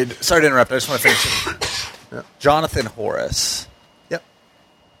 sorry to interrupt. I just want to finish. Yeah. Jonathan Horace. Yep.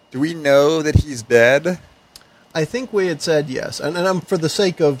 Do we know that he's dead? I think we had said yes. And I'm, for the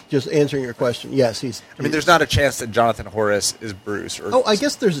sake of just answering your question, yes, he's... I mean, there's not a chance that Jonathan Horace is Bruce. Or Oh, I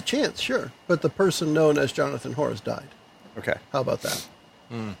guess there's a chance, sure. But the person known as Jonathan Horace died. Okay. How about that?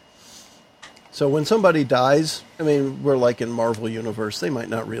 So when somebody dies, I mean, we're like in Marvel Universe, they might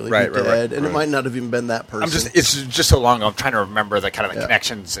not really Right, be right, dead, right, and it right. might not have even been that person. It's just so long ago. I'm trying to remember the kind of the Yeah.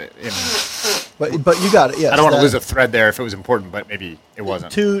 connections. But you got it, yes. I don't want to that- lose a thread there if it was important, but maybe it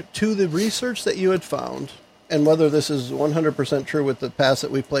wasn't. To the research that you had found, and whether this is 100% true with the past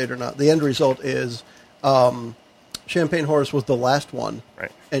that we've played or not, the end result is Champagne Horse was the last one,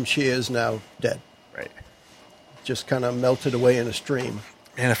 Right. and she is now dead. Right. Just kind of melted away in a stream.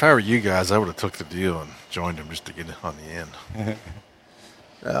 Man, if I were you guys, I would have took the deal and joined him just to get on the end.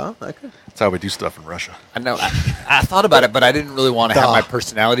 Yeah, I could. That's how we do stuff in Russia. I know. I thought about it, but I didn't really want to have my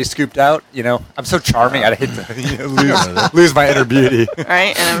personality scooped out. You know, I'm so charming. I'd hate to lose my inner beauty.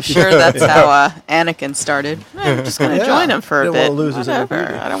 Right? And I'm sure that's how Anakin started. I'm just going to Yeah. join him for a Didn't bit. wanna lose his inner Whatever.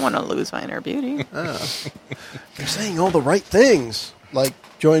 beauty. I don't want to lose my inner beauty. You're saying all the right things. Like,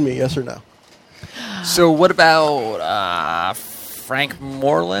 join me, yes or no? So, what about Frank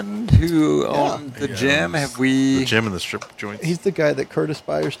Moreland, who owned the gym? Have we? The gym and the strip joints. He's the guy that Kurt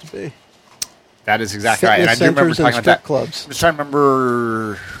aspires to be. That is exactly right. And I Fitness do remember centers and talking about strip that. clubs. I'm just trying to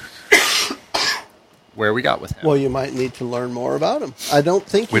remember where we got with him. Well, you might need to learn more about him. I don't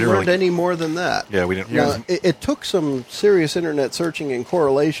think We you didn't learned really- any more than that. Yeah, we didn't. Now, it took some serious internet searching and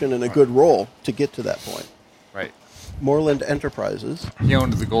correlation and a good roll to get to that point. Right. Moreland Enterprises. He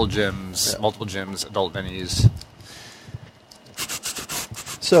owned the Gold Gyms, multiple gyms, adult venues.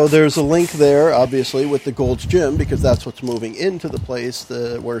 So there's a link there, obviously, with the Gold's Gym, because that's what's moving into the place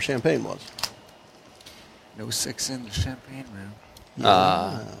where Champagne was. No 6 in the champagne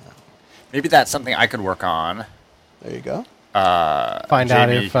room. Maybe that's something I could work on. There you go. Find out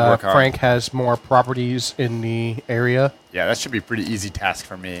Jamie if can work on- Frank has more properties in the area. Yeah, that should be a pretty easy task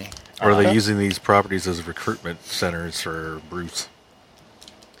for me. Or are they using these properties as recruitment centers for Bruce?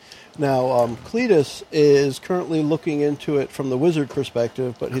 Now, Cletus is currently looking into it from the wizard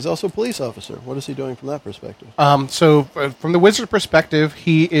perspective, but he's also a police officer. What is he doing from that perspective? So from the wizard perspective,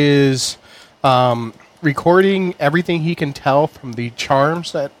 he is recording everything he can tell from the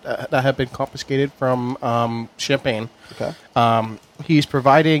charms that have been confiscated from Champagne. Okay. He's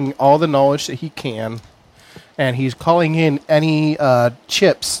providing all the knowledge that he can, and he's calling in any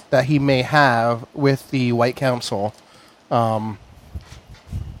chips that he may have with the White Council.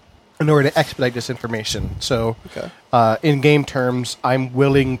 in order to expedite this information. So, Okay. in game terms, I'm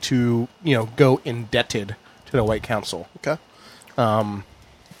willing to go indebted to the White Council. Okay.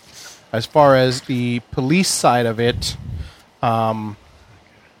 As far as the police side of it, I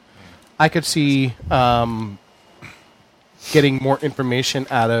could see getting more information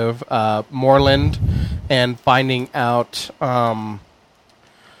out of Moreland and finding out, and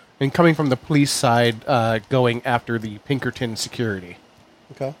coming from the police side, going after the Pinkerton security.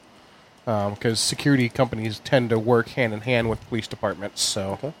 Okay. Because security companies tend to work hand in hand with police departments.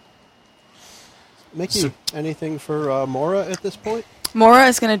 So, Okay. Mickey, anything for Mora at this point? Mora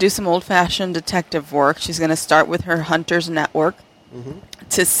is going to do some old-fashioned detective work. She's going to start with her hunter's network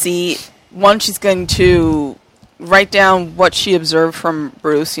to see. One, she's going to write down what she observed from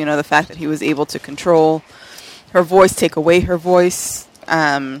Bruce. You know, the fact that he was able to control her voice, take away her voice.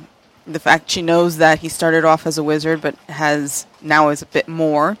 The fact she knows that he started off as a wizard, but now is a bit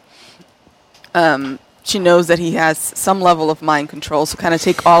more. She knows that he has some level of mind control. So, kind of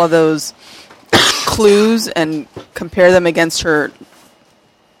take all of those clues and compare them against her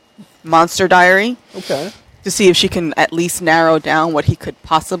monster diary. Okay. To see if she can at least narrow down what he could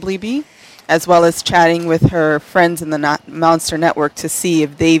possibly be, as well as chatting with her friends in the Monster Network to see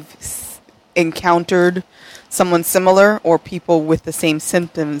if they've encountered someone similar or people with the same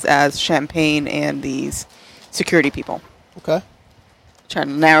symptoms as Champagne and these security people. Okay. Trying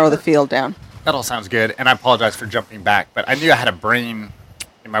to narrow the field down. That all sounds good, and I apologize for jumping back, but I knew I had a brain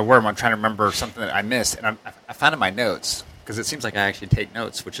in my worm. I'm trying to remember something that I missed, and I found in my notes, because it seems like I actually take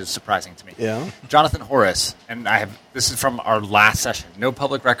notes, which is surprising to me. Yeah. Jonathan Horace, and this is from our last session. No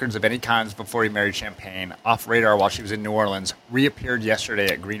public records of any kinds before he married Champagne. Off radar while she was in New Orleans. Reappeared yesterday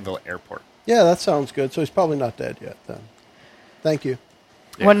at Greenville Airport. Yeah, that sounds good. So he's probably not dead yet then. Thank you.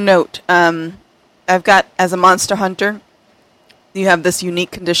 Yeah. One note. I've got, as a monster hunter, you have this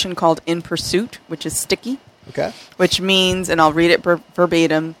unique condition called in pursuit, which is sticky. Okay. Which means, and I'll read it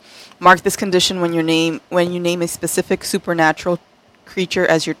verbatim, mark this condition when you name a specific supernatural creature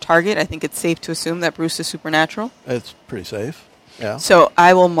as your target. I think it's safe to assume that Bruce is supernatural. It's pretty safe. Yeah. So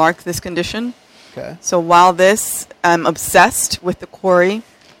I will mark this condition. Okay. So while I'm obsessed with the quarry,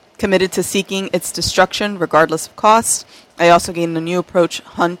 committed to seeking its destruction regardless of cost, I also gain a new approach,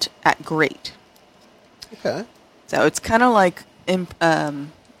 hunt at great. Okay. So it's kind of like in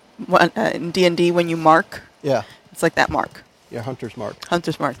D&D when you mark. Yeah. It's like that mark. Yeah, Hunter's Mark.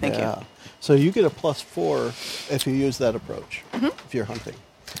 Hunter's mark, thank you. So you get a +4 if you use that approach, if you're hunting.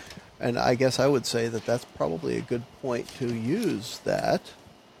 And I guess I would say that that's probably a good point to use that.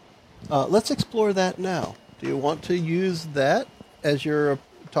 Let's explore that now. Do you want to use that as you're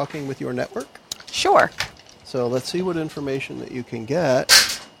talking with your network? Sure. So let's see what information that you can get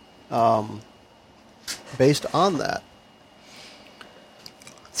based on that.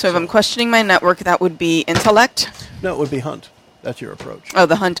 So if I'm questioning my network, that would be intellect. No, it would be hunt. That's your approch. Oh,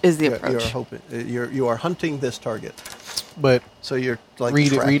 the hunt is the approach. You are hunting this target. but So you're like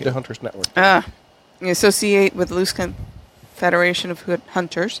read tracking. the Hunter's Network. You associate with loose confederation of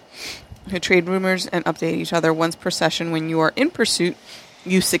hunters who trade rumors and update each other once per session. When you are in pursuit,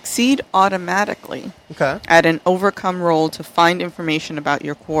 you succeed automatically Okay. at an overcome roll to find information about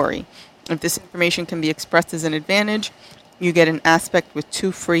your quarry. If this information can be expressed as an advantage, you get an aspect with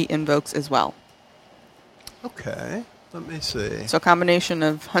 2 free invokes as well. Okay. Let me see. So a combination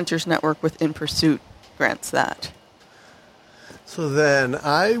of Hunter's Network with In Pursuit grants that. So then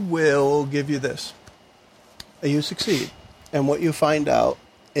I will give you this. You succeed. And what you find out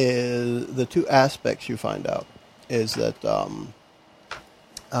is the 2 aspects you find out is that, let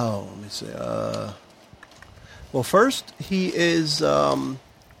me see. Well, first, he is, let's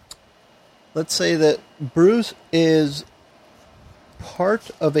say that Bruce is part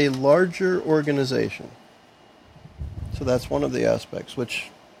of a larger organization. So that's one of the aspects,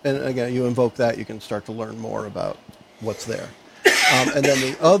 which, and again, you invoke that, you can start to learn more about what's there. And then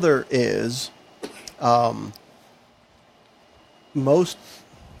the other is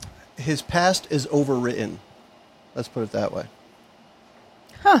his past is overwritten. Let's put it that way.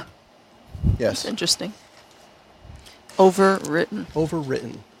 Huh. Yes. That's interesting. Overwritten.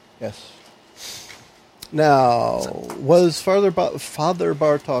 Overwritten. Yes. Now, was Father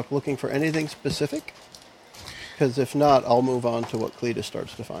Bartok looking for anything specific? Because if not, I'll move on to what Cletus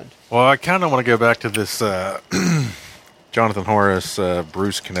starts to find. Well, I kind of want to go back to this Jonathan Horace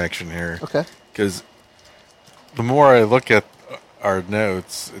Bruce connection here. Okay. Because the more I look at our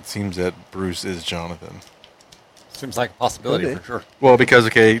notes, it seems that Bruce is Jonathan. Seems like a possibility Could be. for sure. Well, because,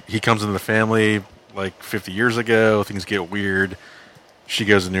 okay, he comes into the family like 50 years ago. Things get weird. She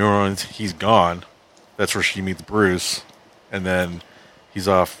goes to New Orleans. He's gone. That's where she meets Bruce. And then he's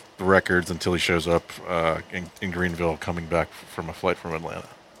off the records until he shows up in Greenville, coming back from a flight from Atlanta.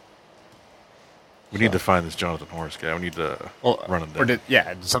 We need to find this Jonathan Horace guy. We need to run him down.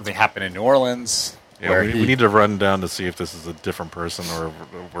 Did something happen in New Orleans? Yeah, we need to run down to see if this is a different person or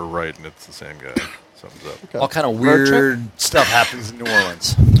if we're right and it's the same guy. Something's up. Okay. All kind of weird stuff happens in New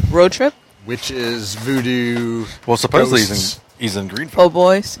Orleans. Road trip? Witches, voodoo. Well, supposedly ghosts. he's in Greenville. Oh,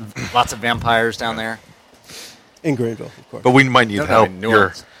 boys. Lots of vampires down there. In Greenville, of course. But we might need No, help. in New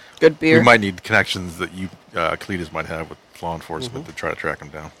Orleans. Good beer. We might need connections that you, Cletus, might have with law enforcement to try to track him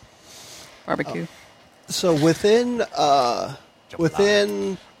down. Barbecue. So within law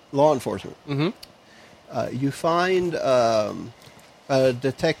enforcement, you find a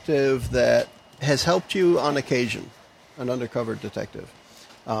detective that has helped you on occasion, an undercover detective.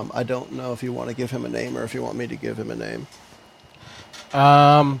 I don't know if you want to give him a name or if you want me to give him a name.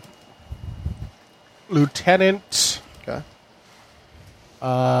 Lieutenant. Okay.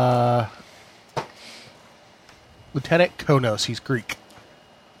 Lieutenant Konos. He's Greek.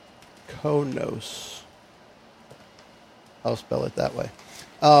 Konos. I'll spell it that way.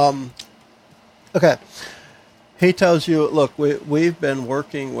 Okay. He tells you, look, we've been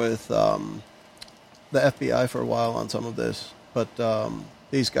working with the FBI for a while on some of this, but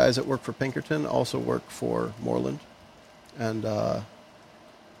these guys that work for Pinkerton also work for Moreland. And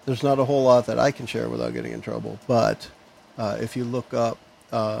there's not a whole lot that I can share without getting in trouble. But if you look up,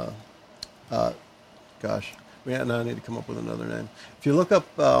 now I need to come up with another name. If you look up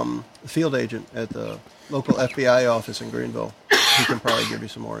the field agent at the local FBI office in Greenville, he can probably give you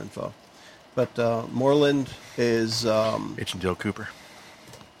some more info. But Moreland is Agent Dale Cooper.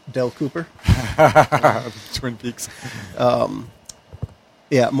 Del Cooper. Twin Peaks.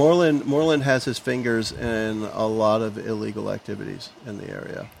 Yeah, Moreland has his fingers in a lot of illegal activities in the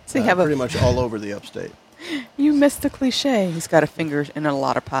area. So you have pretty much all over the upstate. You missed the cliche. He's got a finger in a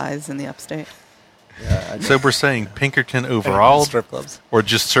lot of pies in the upstate. Yeah, So we're saying Pinkerton overall, Strip clubs. or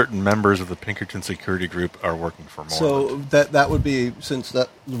just certain members of the Pinkerton security group are working for Moreland? So that would be, since that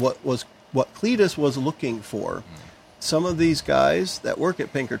what Cletus was looking for. Some of these guys that work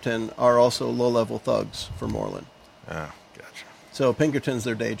at Pinkerton are also low-level thugs for Moreland. Oh, gotcha. So Pinkerton's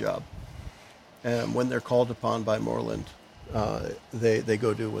their day job, and when they're called upon by Moreland, they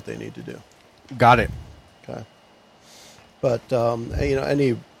go do what they need to do. Got it. Okay. But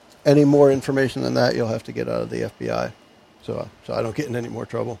any more information than that, you'll have to get out of the FBI, so I don't get in any more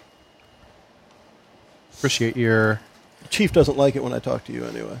trouble. Appreciate your... Chief doesn't like it when I talk to you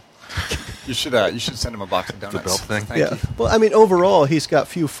anyway. You should send him a box of donuts. The belt thing? Thank Yeah. you. Well, I mean, overall, he's got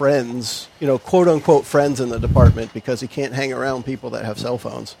few friends, quote unquote friends in the department because he can't hang around people that have cell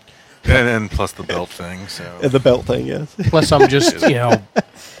phones. And plus the belt thing. So The belt thing, yes. Plus, I'm just,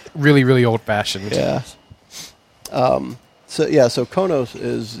 really, really old-fashioned. Yeah. So Konos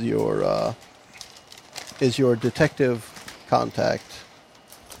is your detective contact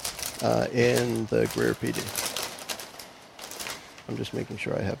in the Greer PD. I'm just making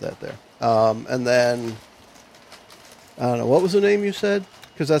sure I have that there. And then I don't know, what was the name you said?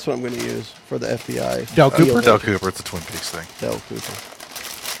 Because that's what I'm going to use for the FBI. Del Cooper? Field Del agent. Cooper, it's a Twin Peaks thing. Del Cooper.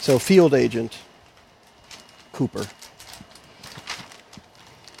 So field agent Cooper.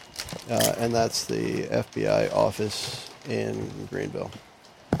 And that's the FBI office in Greenville.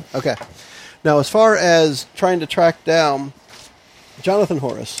 Okay. Now, as far as trying to track down Jonathan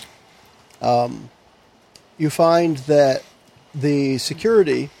Horace, you find that the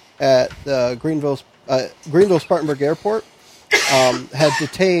security at Greenville Spartanburg Airport had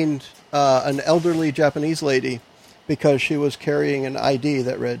detained an elderly Japanese lady because she was carrying an ID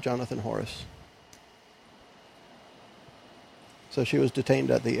that read Jonathan Horace. So she was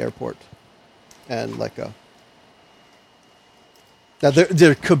detained at the airport and let go. Now,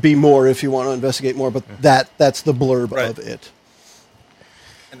 there could be more if you want to investigate more, but that's the blurb Right. of it.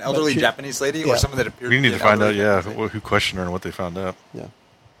 An elderly Japanese lady, Yeah. or someone that appeared. We to need be to an find out, elderly who questioned her and what they found out. Yeah.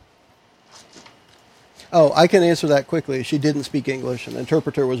 Oh, I can answer that quickly. She didn't speak English. An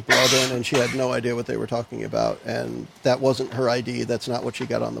interpreter was brought in, and she had no idea what they were talking about. And that wasn't her ID. That's not what she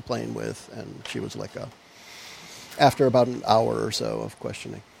got on the plane with. And she was let go after about an hour or so of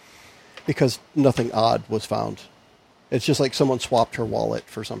questioning because nothing odd was found. It's just like someone swapped her wallet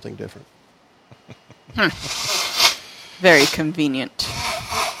for something different. Very convenient.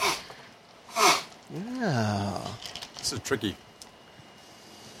 Yeah. This is tricky.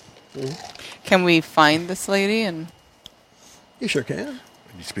 Can we find this lady and You sure can.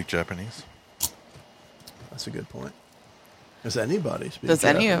 You speak Japanese? That's a good point. Does anybody speak does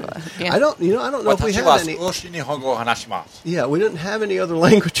any of Japanese? us? Yeah. I don't know if we have any. Oshi Nihongo o hanashimasu. Yeah, we didn't have any other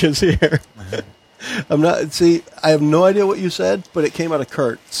languages here. I'm not. See, I have no idea what you said, but it came out of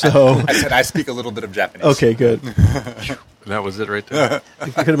Kurt. So I said I speak a little bit of Japanese. okay, good. That was it right there.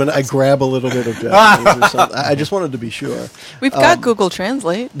 It could have been. I grab a little bit of Japanese or something. I just wanted to be sure. We've got Google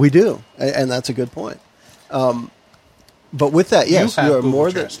Translate. We do, and that's a good point. But with that, yes, have you are Google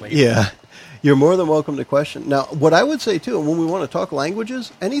more than Translate. you're more than welcome to question. Now, what I would say too, and when we want to talk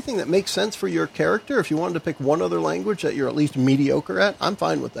languages, anything that makes sense for your character, if you wanted to pick one other language that you're at least mediocre at, I'm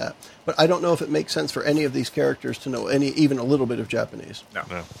fine with that. But I don't know if it makes sense for any of these characters to know even a little bit of Japanese. No.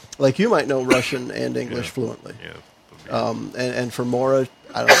 Like you might know Russian and English fluently. Yeah. And for Mora,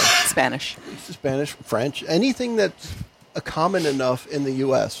 I don't know. Spanish. Spanish, French, anything that's common enough in the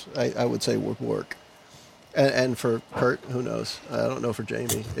U.S., I would say would work. And for Kurt, who knows? I don't know for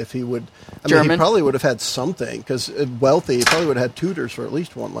Jamie if he would. I mean, he German? probably would have had something because wealthy. He probably would have had tutors for at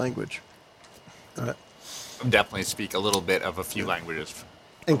least one language. All right. Definitely speak a little bit of a few languages.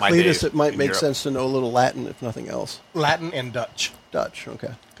 And My Cletus, days it might in make Europe. sense to know a little Latin, if nothing else. Latin and Dutch. Dutch,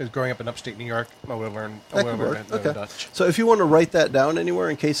 okay. Because growing up in upstate New York, I would have learned That could work. Okay. Dutch. So if you want to write that down anywhere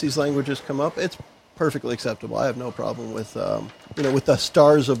in case these languages come up, it's perfectly acceptable. I have no problem with with the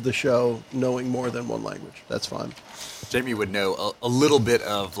stars of the show knowing more than one language. That's fine. Jamie would know a little bit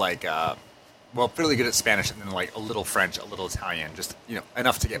of fairly good at Spanish, and then like a little French, a little Italian, just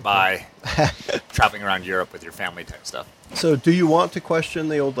enough to get by traveling around Europe with your family type stuff. So do you want to question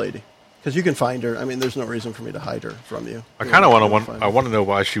the old lady? Because you can find her. I mean, there's no reason for me to hide her from you. I kind of want find to. her. I want to know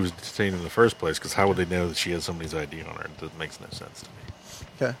why she was detained in the first place. Because how would they know that she has somebody's ID on her? That makes no sense to me.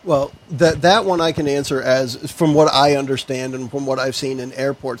 Okay. Well, that one I can answer as from what I understand and from what I've seen in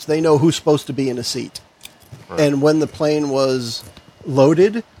airports. They know who's supposed to be in a seat. Right. And when the plane was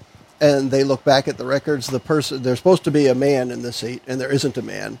loaded and they look back at the records, there's supposed to be a man in the seat and there isn't a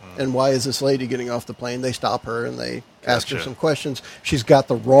man. And why is this lady getting off the plane? They stop her and they ask her Gotcha. some questions. She's got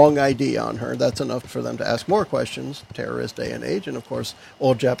the wrong ID on her. That's enough for them to ask more questions. Terrorist day and age. And of course,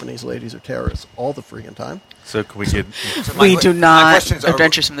 old Japanese ladies are terrorists all the freaking time. So can we get? So We do my not. questions are,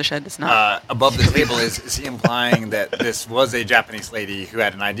 Adventures from the Shed does not. above the table. Is he implying that this was a Japanese lady who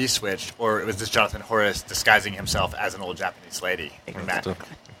had an ID switch, or was this Jonathan Horace disguising himself as an old Japanese lady? It's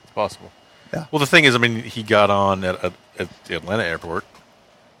possible. Yeah. Well, the thing is, I mean, he got on at the Atlanta airport.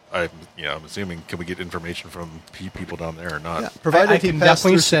 I'm assuming. Can we get information from people down there or not? Yeah. Provided I he can passed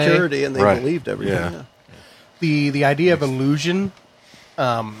through definitely say- security and they Right. believed everything. Yeah. Yeah. The idea of illusion,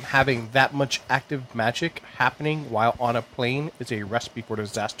 having that much active magic happening while on a plane is a recipe for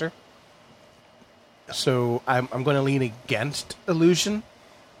disaster. So I'm going to lean against illusion,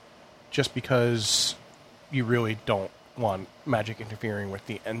 just because you really don't want magic interfering with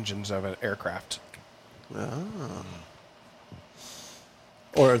the engines of an aircraft.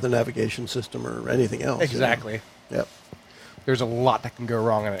 Or the navigation system or anything else. Exactly. Yep. There's a lot that can go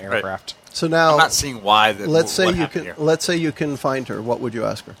wrong in an aircraft. So now I'm not seeing why. let's say what you happened can here. let's say you can find her. What would you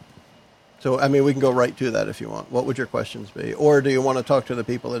ask her? So I mean, we can go right to that if you want. What would your questions be? Or do you want to talk to the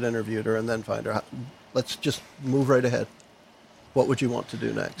people that interviewed her and then find her? Let's just move right ahead. What would you want to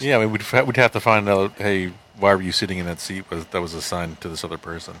do next? Yeah, I mean, we'd have to find out. Hey, why were you sitting in that seat that was assigned to this other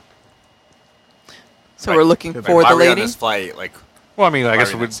person? So we're looking Like, for why the are we on lady. this flight? Like, Well, I mean, I Why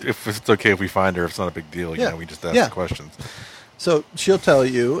guess are we not- if it's okay if we find her, if it's not a big deal. Yeah. We just ask Yeah. the questions. So she'll tell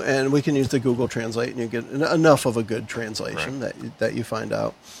you, and we can use the Google Translate, and you get enough of a good translation that you find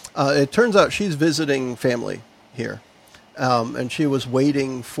out. It turns out she's visiting family here, and she was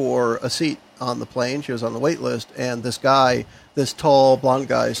waiting for a seat on the plane. She was on the wait list, and this tall blonde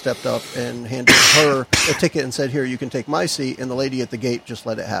guy, stepped up and handed her a ticket and said, "Here, you can take my seat." And the lady at the gate just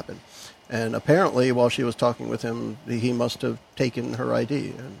let it happen. And apparently, while she was talking with him, he must have taken her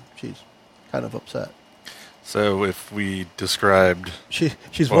ID, and she's kind of upset. So if we described, She's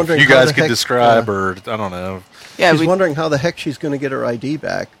well, wondering if you how guys the could heck, describe, or I don't know. Yeah, she's we, wondering how the heck she's going to get her ID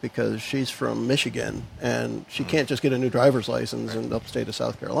back because she's from Michigan and she can't just get a new driver's license in the upstate of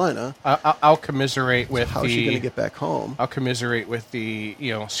South Carolina. I'll commiserate with How is she going to get back home? I'll commiserate with the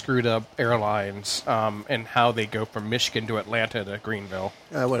screwed up airlines and how they go from Michigan to Atlanta to Greenville.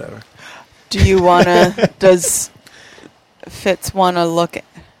 Whatever. do you want to? Does Fitz want to look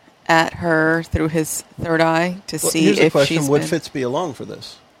at her through his third eye to Well, see here's the if question: she's would been- Fitz be along for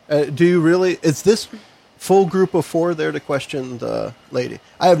this? Do you really? Is this full group of 4 there to question the lady?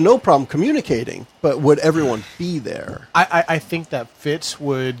 I have no problem communicating, but would everyone be there? I think that Fitz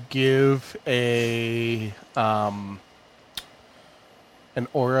would give an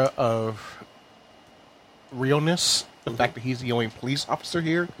aura of realness. The fact that he's the only police officer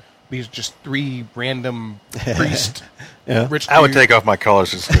here. These just 3 random priest rich I would dudes. take off my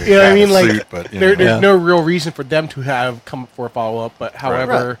colors just to You know what I mean? suit, Like, but, there's Yeah. no real reason for them to have come for a follow-up. But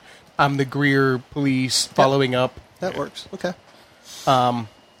however, I'm the Greer police following up. That works. Okay.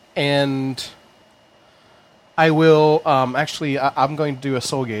 And I will, actually, I'm going to do a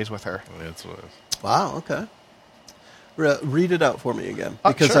soul gaze with her. That's what it is. Wow, okay. Read it out for me again,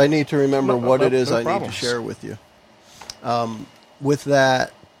 because sure. I need to remember what it is no I problems. need to share with you. With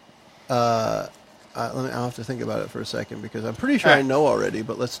that, I'll have to think about it for a second, because I'm pretty sure I know already,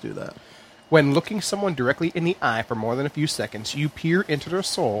 but let's do that. When looking someone directly in the eye for more than a few seconds, you peer into their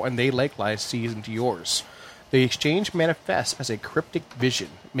soul, and they likewise see into yours. The exchange manifests as a cryptic vision.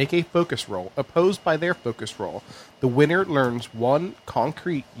 Make a focus roll. Opposed by their focus roll, the winner learns one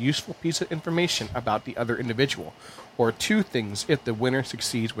concrete, useful piece of information about the other individual, or two things if the winner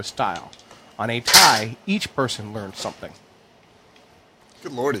succeeds with style. On a tie, each person learns something.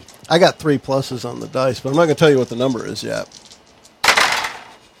 Good lordy. I got 3 pluses on the dice, but I'm not going to tell you what the number is yet.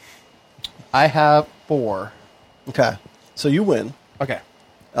 I have 4. Okay, so you win. Okay.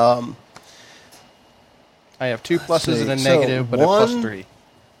 I have 2 pluses see. and a So negative, but a plus 3.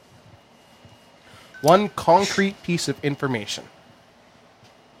 One concrete piece of information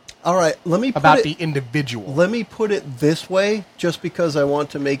All right, let me put about it, the individual. Let me put it this way, just because I want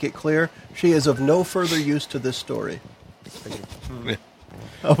to make it clear. She is of no further use to this story.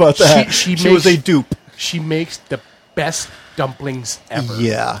 How about that? She was a dupe. She makes the best dumplings ever.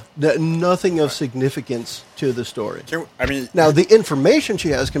 Yeah, nothing of significance to the story. I mean, Now, the information she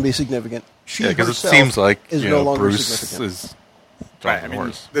has can be significant. She Because it herself seems like is no longer Bruce significant. is right, Jonathan I mean,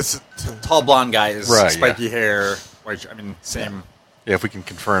 Horse. this tall blonde guy is Right, spiky hair. Which, I mean, same. Yeah, if we can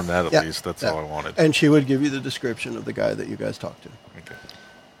confirm that at Yeah, least, that's yeah. all I wanted. And she would give you the description of the guy that you guys talked to. Okay.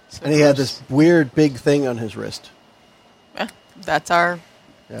 And he had this weird big thing on his wrist. Yeah, that's our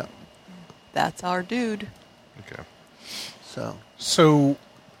dude. Okay. So,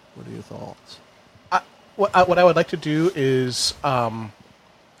 what are your thoughts? What I would like to do is I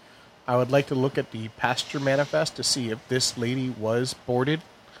would like to look at the passenger manifest to see if this lady was boarded.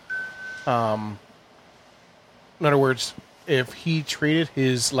 In other words, if he traded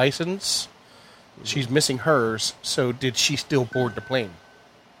his license, she's missing hers, so did she still board the plane?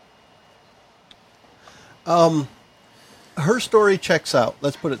 Her story checks out.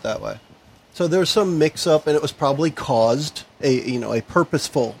 Let's put it that way. So there's some mix-up, and it was probably caused a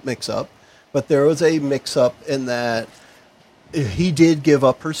purposeful mix-up. But there was a mix-up in that he did give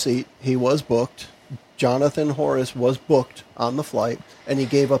up her seat. He was booked. Jonathan Horace was booked on the flight, and he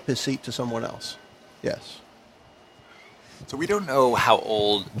gave up his seat to someone else. Yes. So we don't know how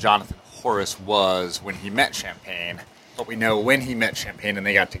old Jonathan Horace was when he met Champagne, but we know when he met Champagne and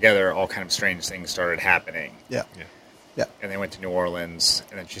they got together, all kind of strange things started happening. Yeah. And they went to New Orleans,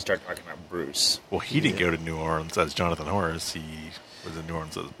 and then she started talking about Bruce. Well, he didn't go to New Orleans as Jonathan Horace. He was in New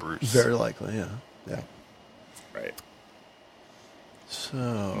Orleans as Bruce. Very likely, yeah. Right.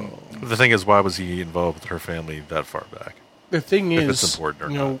 So, The thing is, why was he involved with her family that far back? The thing If is, it's important or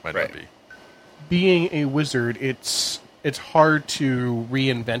you know, not, might right. not be. being a wizard, it's hard to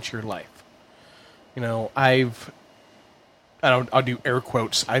reinvent your life. You know, I'll do air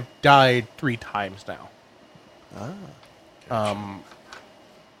quotes. I've died 3 times now.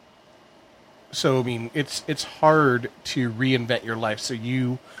 So I mean, it's hard to reinvent your life. So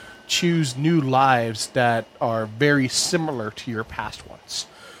you choose new lives that are very similar to your past ones.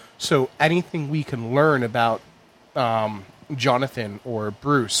 So anything we can learn about Jonathan or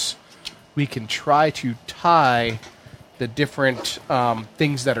Bruce, we can try to tie the different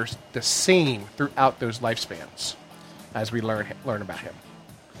things that are the same throughout those lifespans as we learn about him.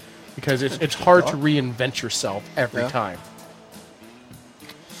 Because it's hard to reinvent yourself every time.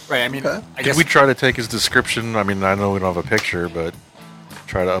 Right, I mean, Okay. I guess Could we try to take his description? I mean, I know we don't have a picture, but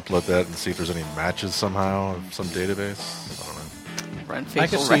try to upload that and see if there's any matches somehow in some database. I don't know. Run I could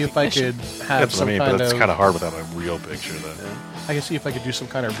facial see if I recognition. could have That's what some I mean, kind but it's of. kind of hard without a real picture, though. I could see if I could do some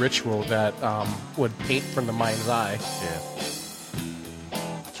kind of ritual that would paint from the mind's eye. Yeah.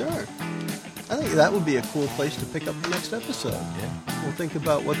 sure. I think that would be a cool place to pick up the next episode. Yeah. We'll think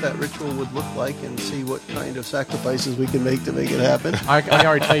about what that ritual would look like and see what kind of sacrifices we can make to make it happen. I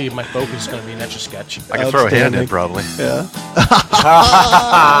already tell you, my focus is going to be an Etch-a-Sketch. I can throw a hand in, Outstanding. probably. Yeah.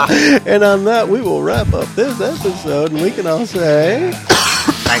 And on that, we will wrap up this episode, and we can all say,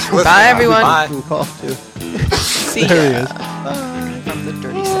 Thanks for listening. Bye, everyone. Bye. we'll cough too. See There he ya is. from the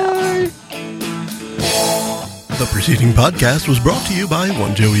Dirty South. The preceding podcast was brought to you by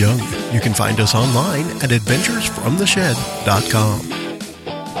One Joe Young. You can find us online at adventuresfromtheshed.com.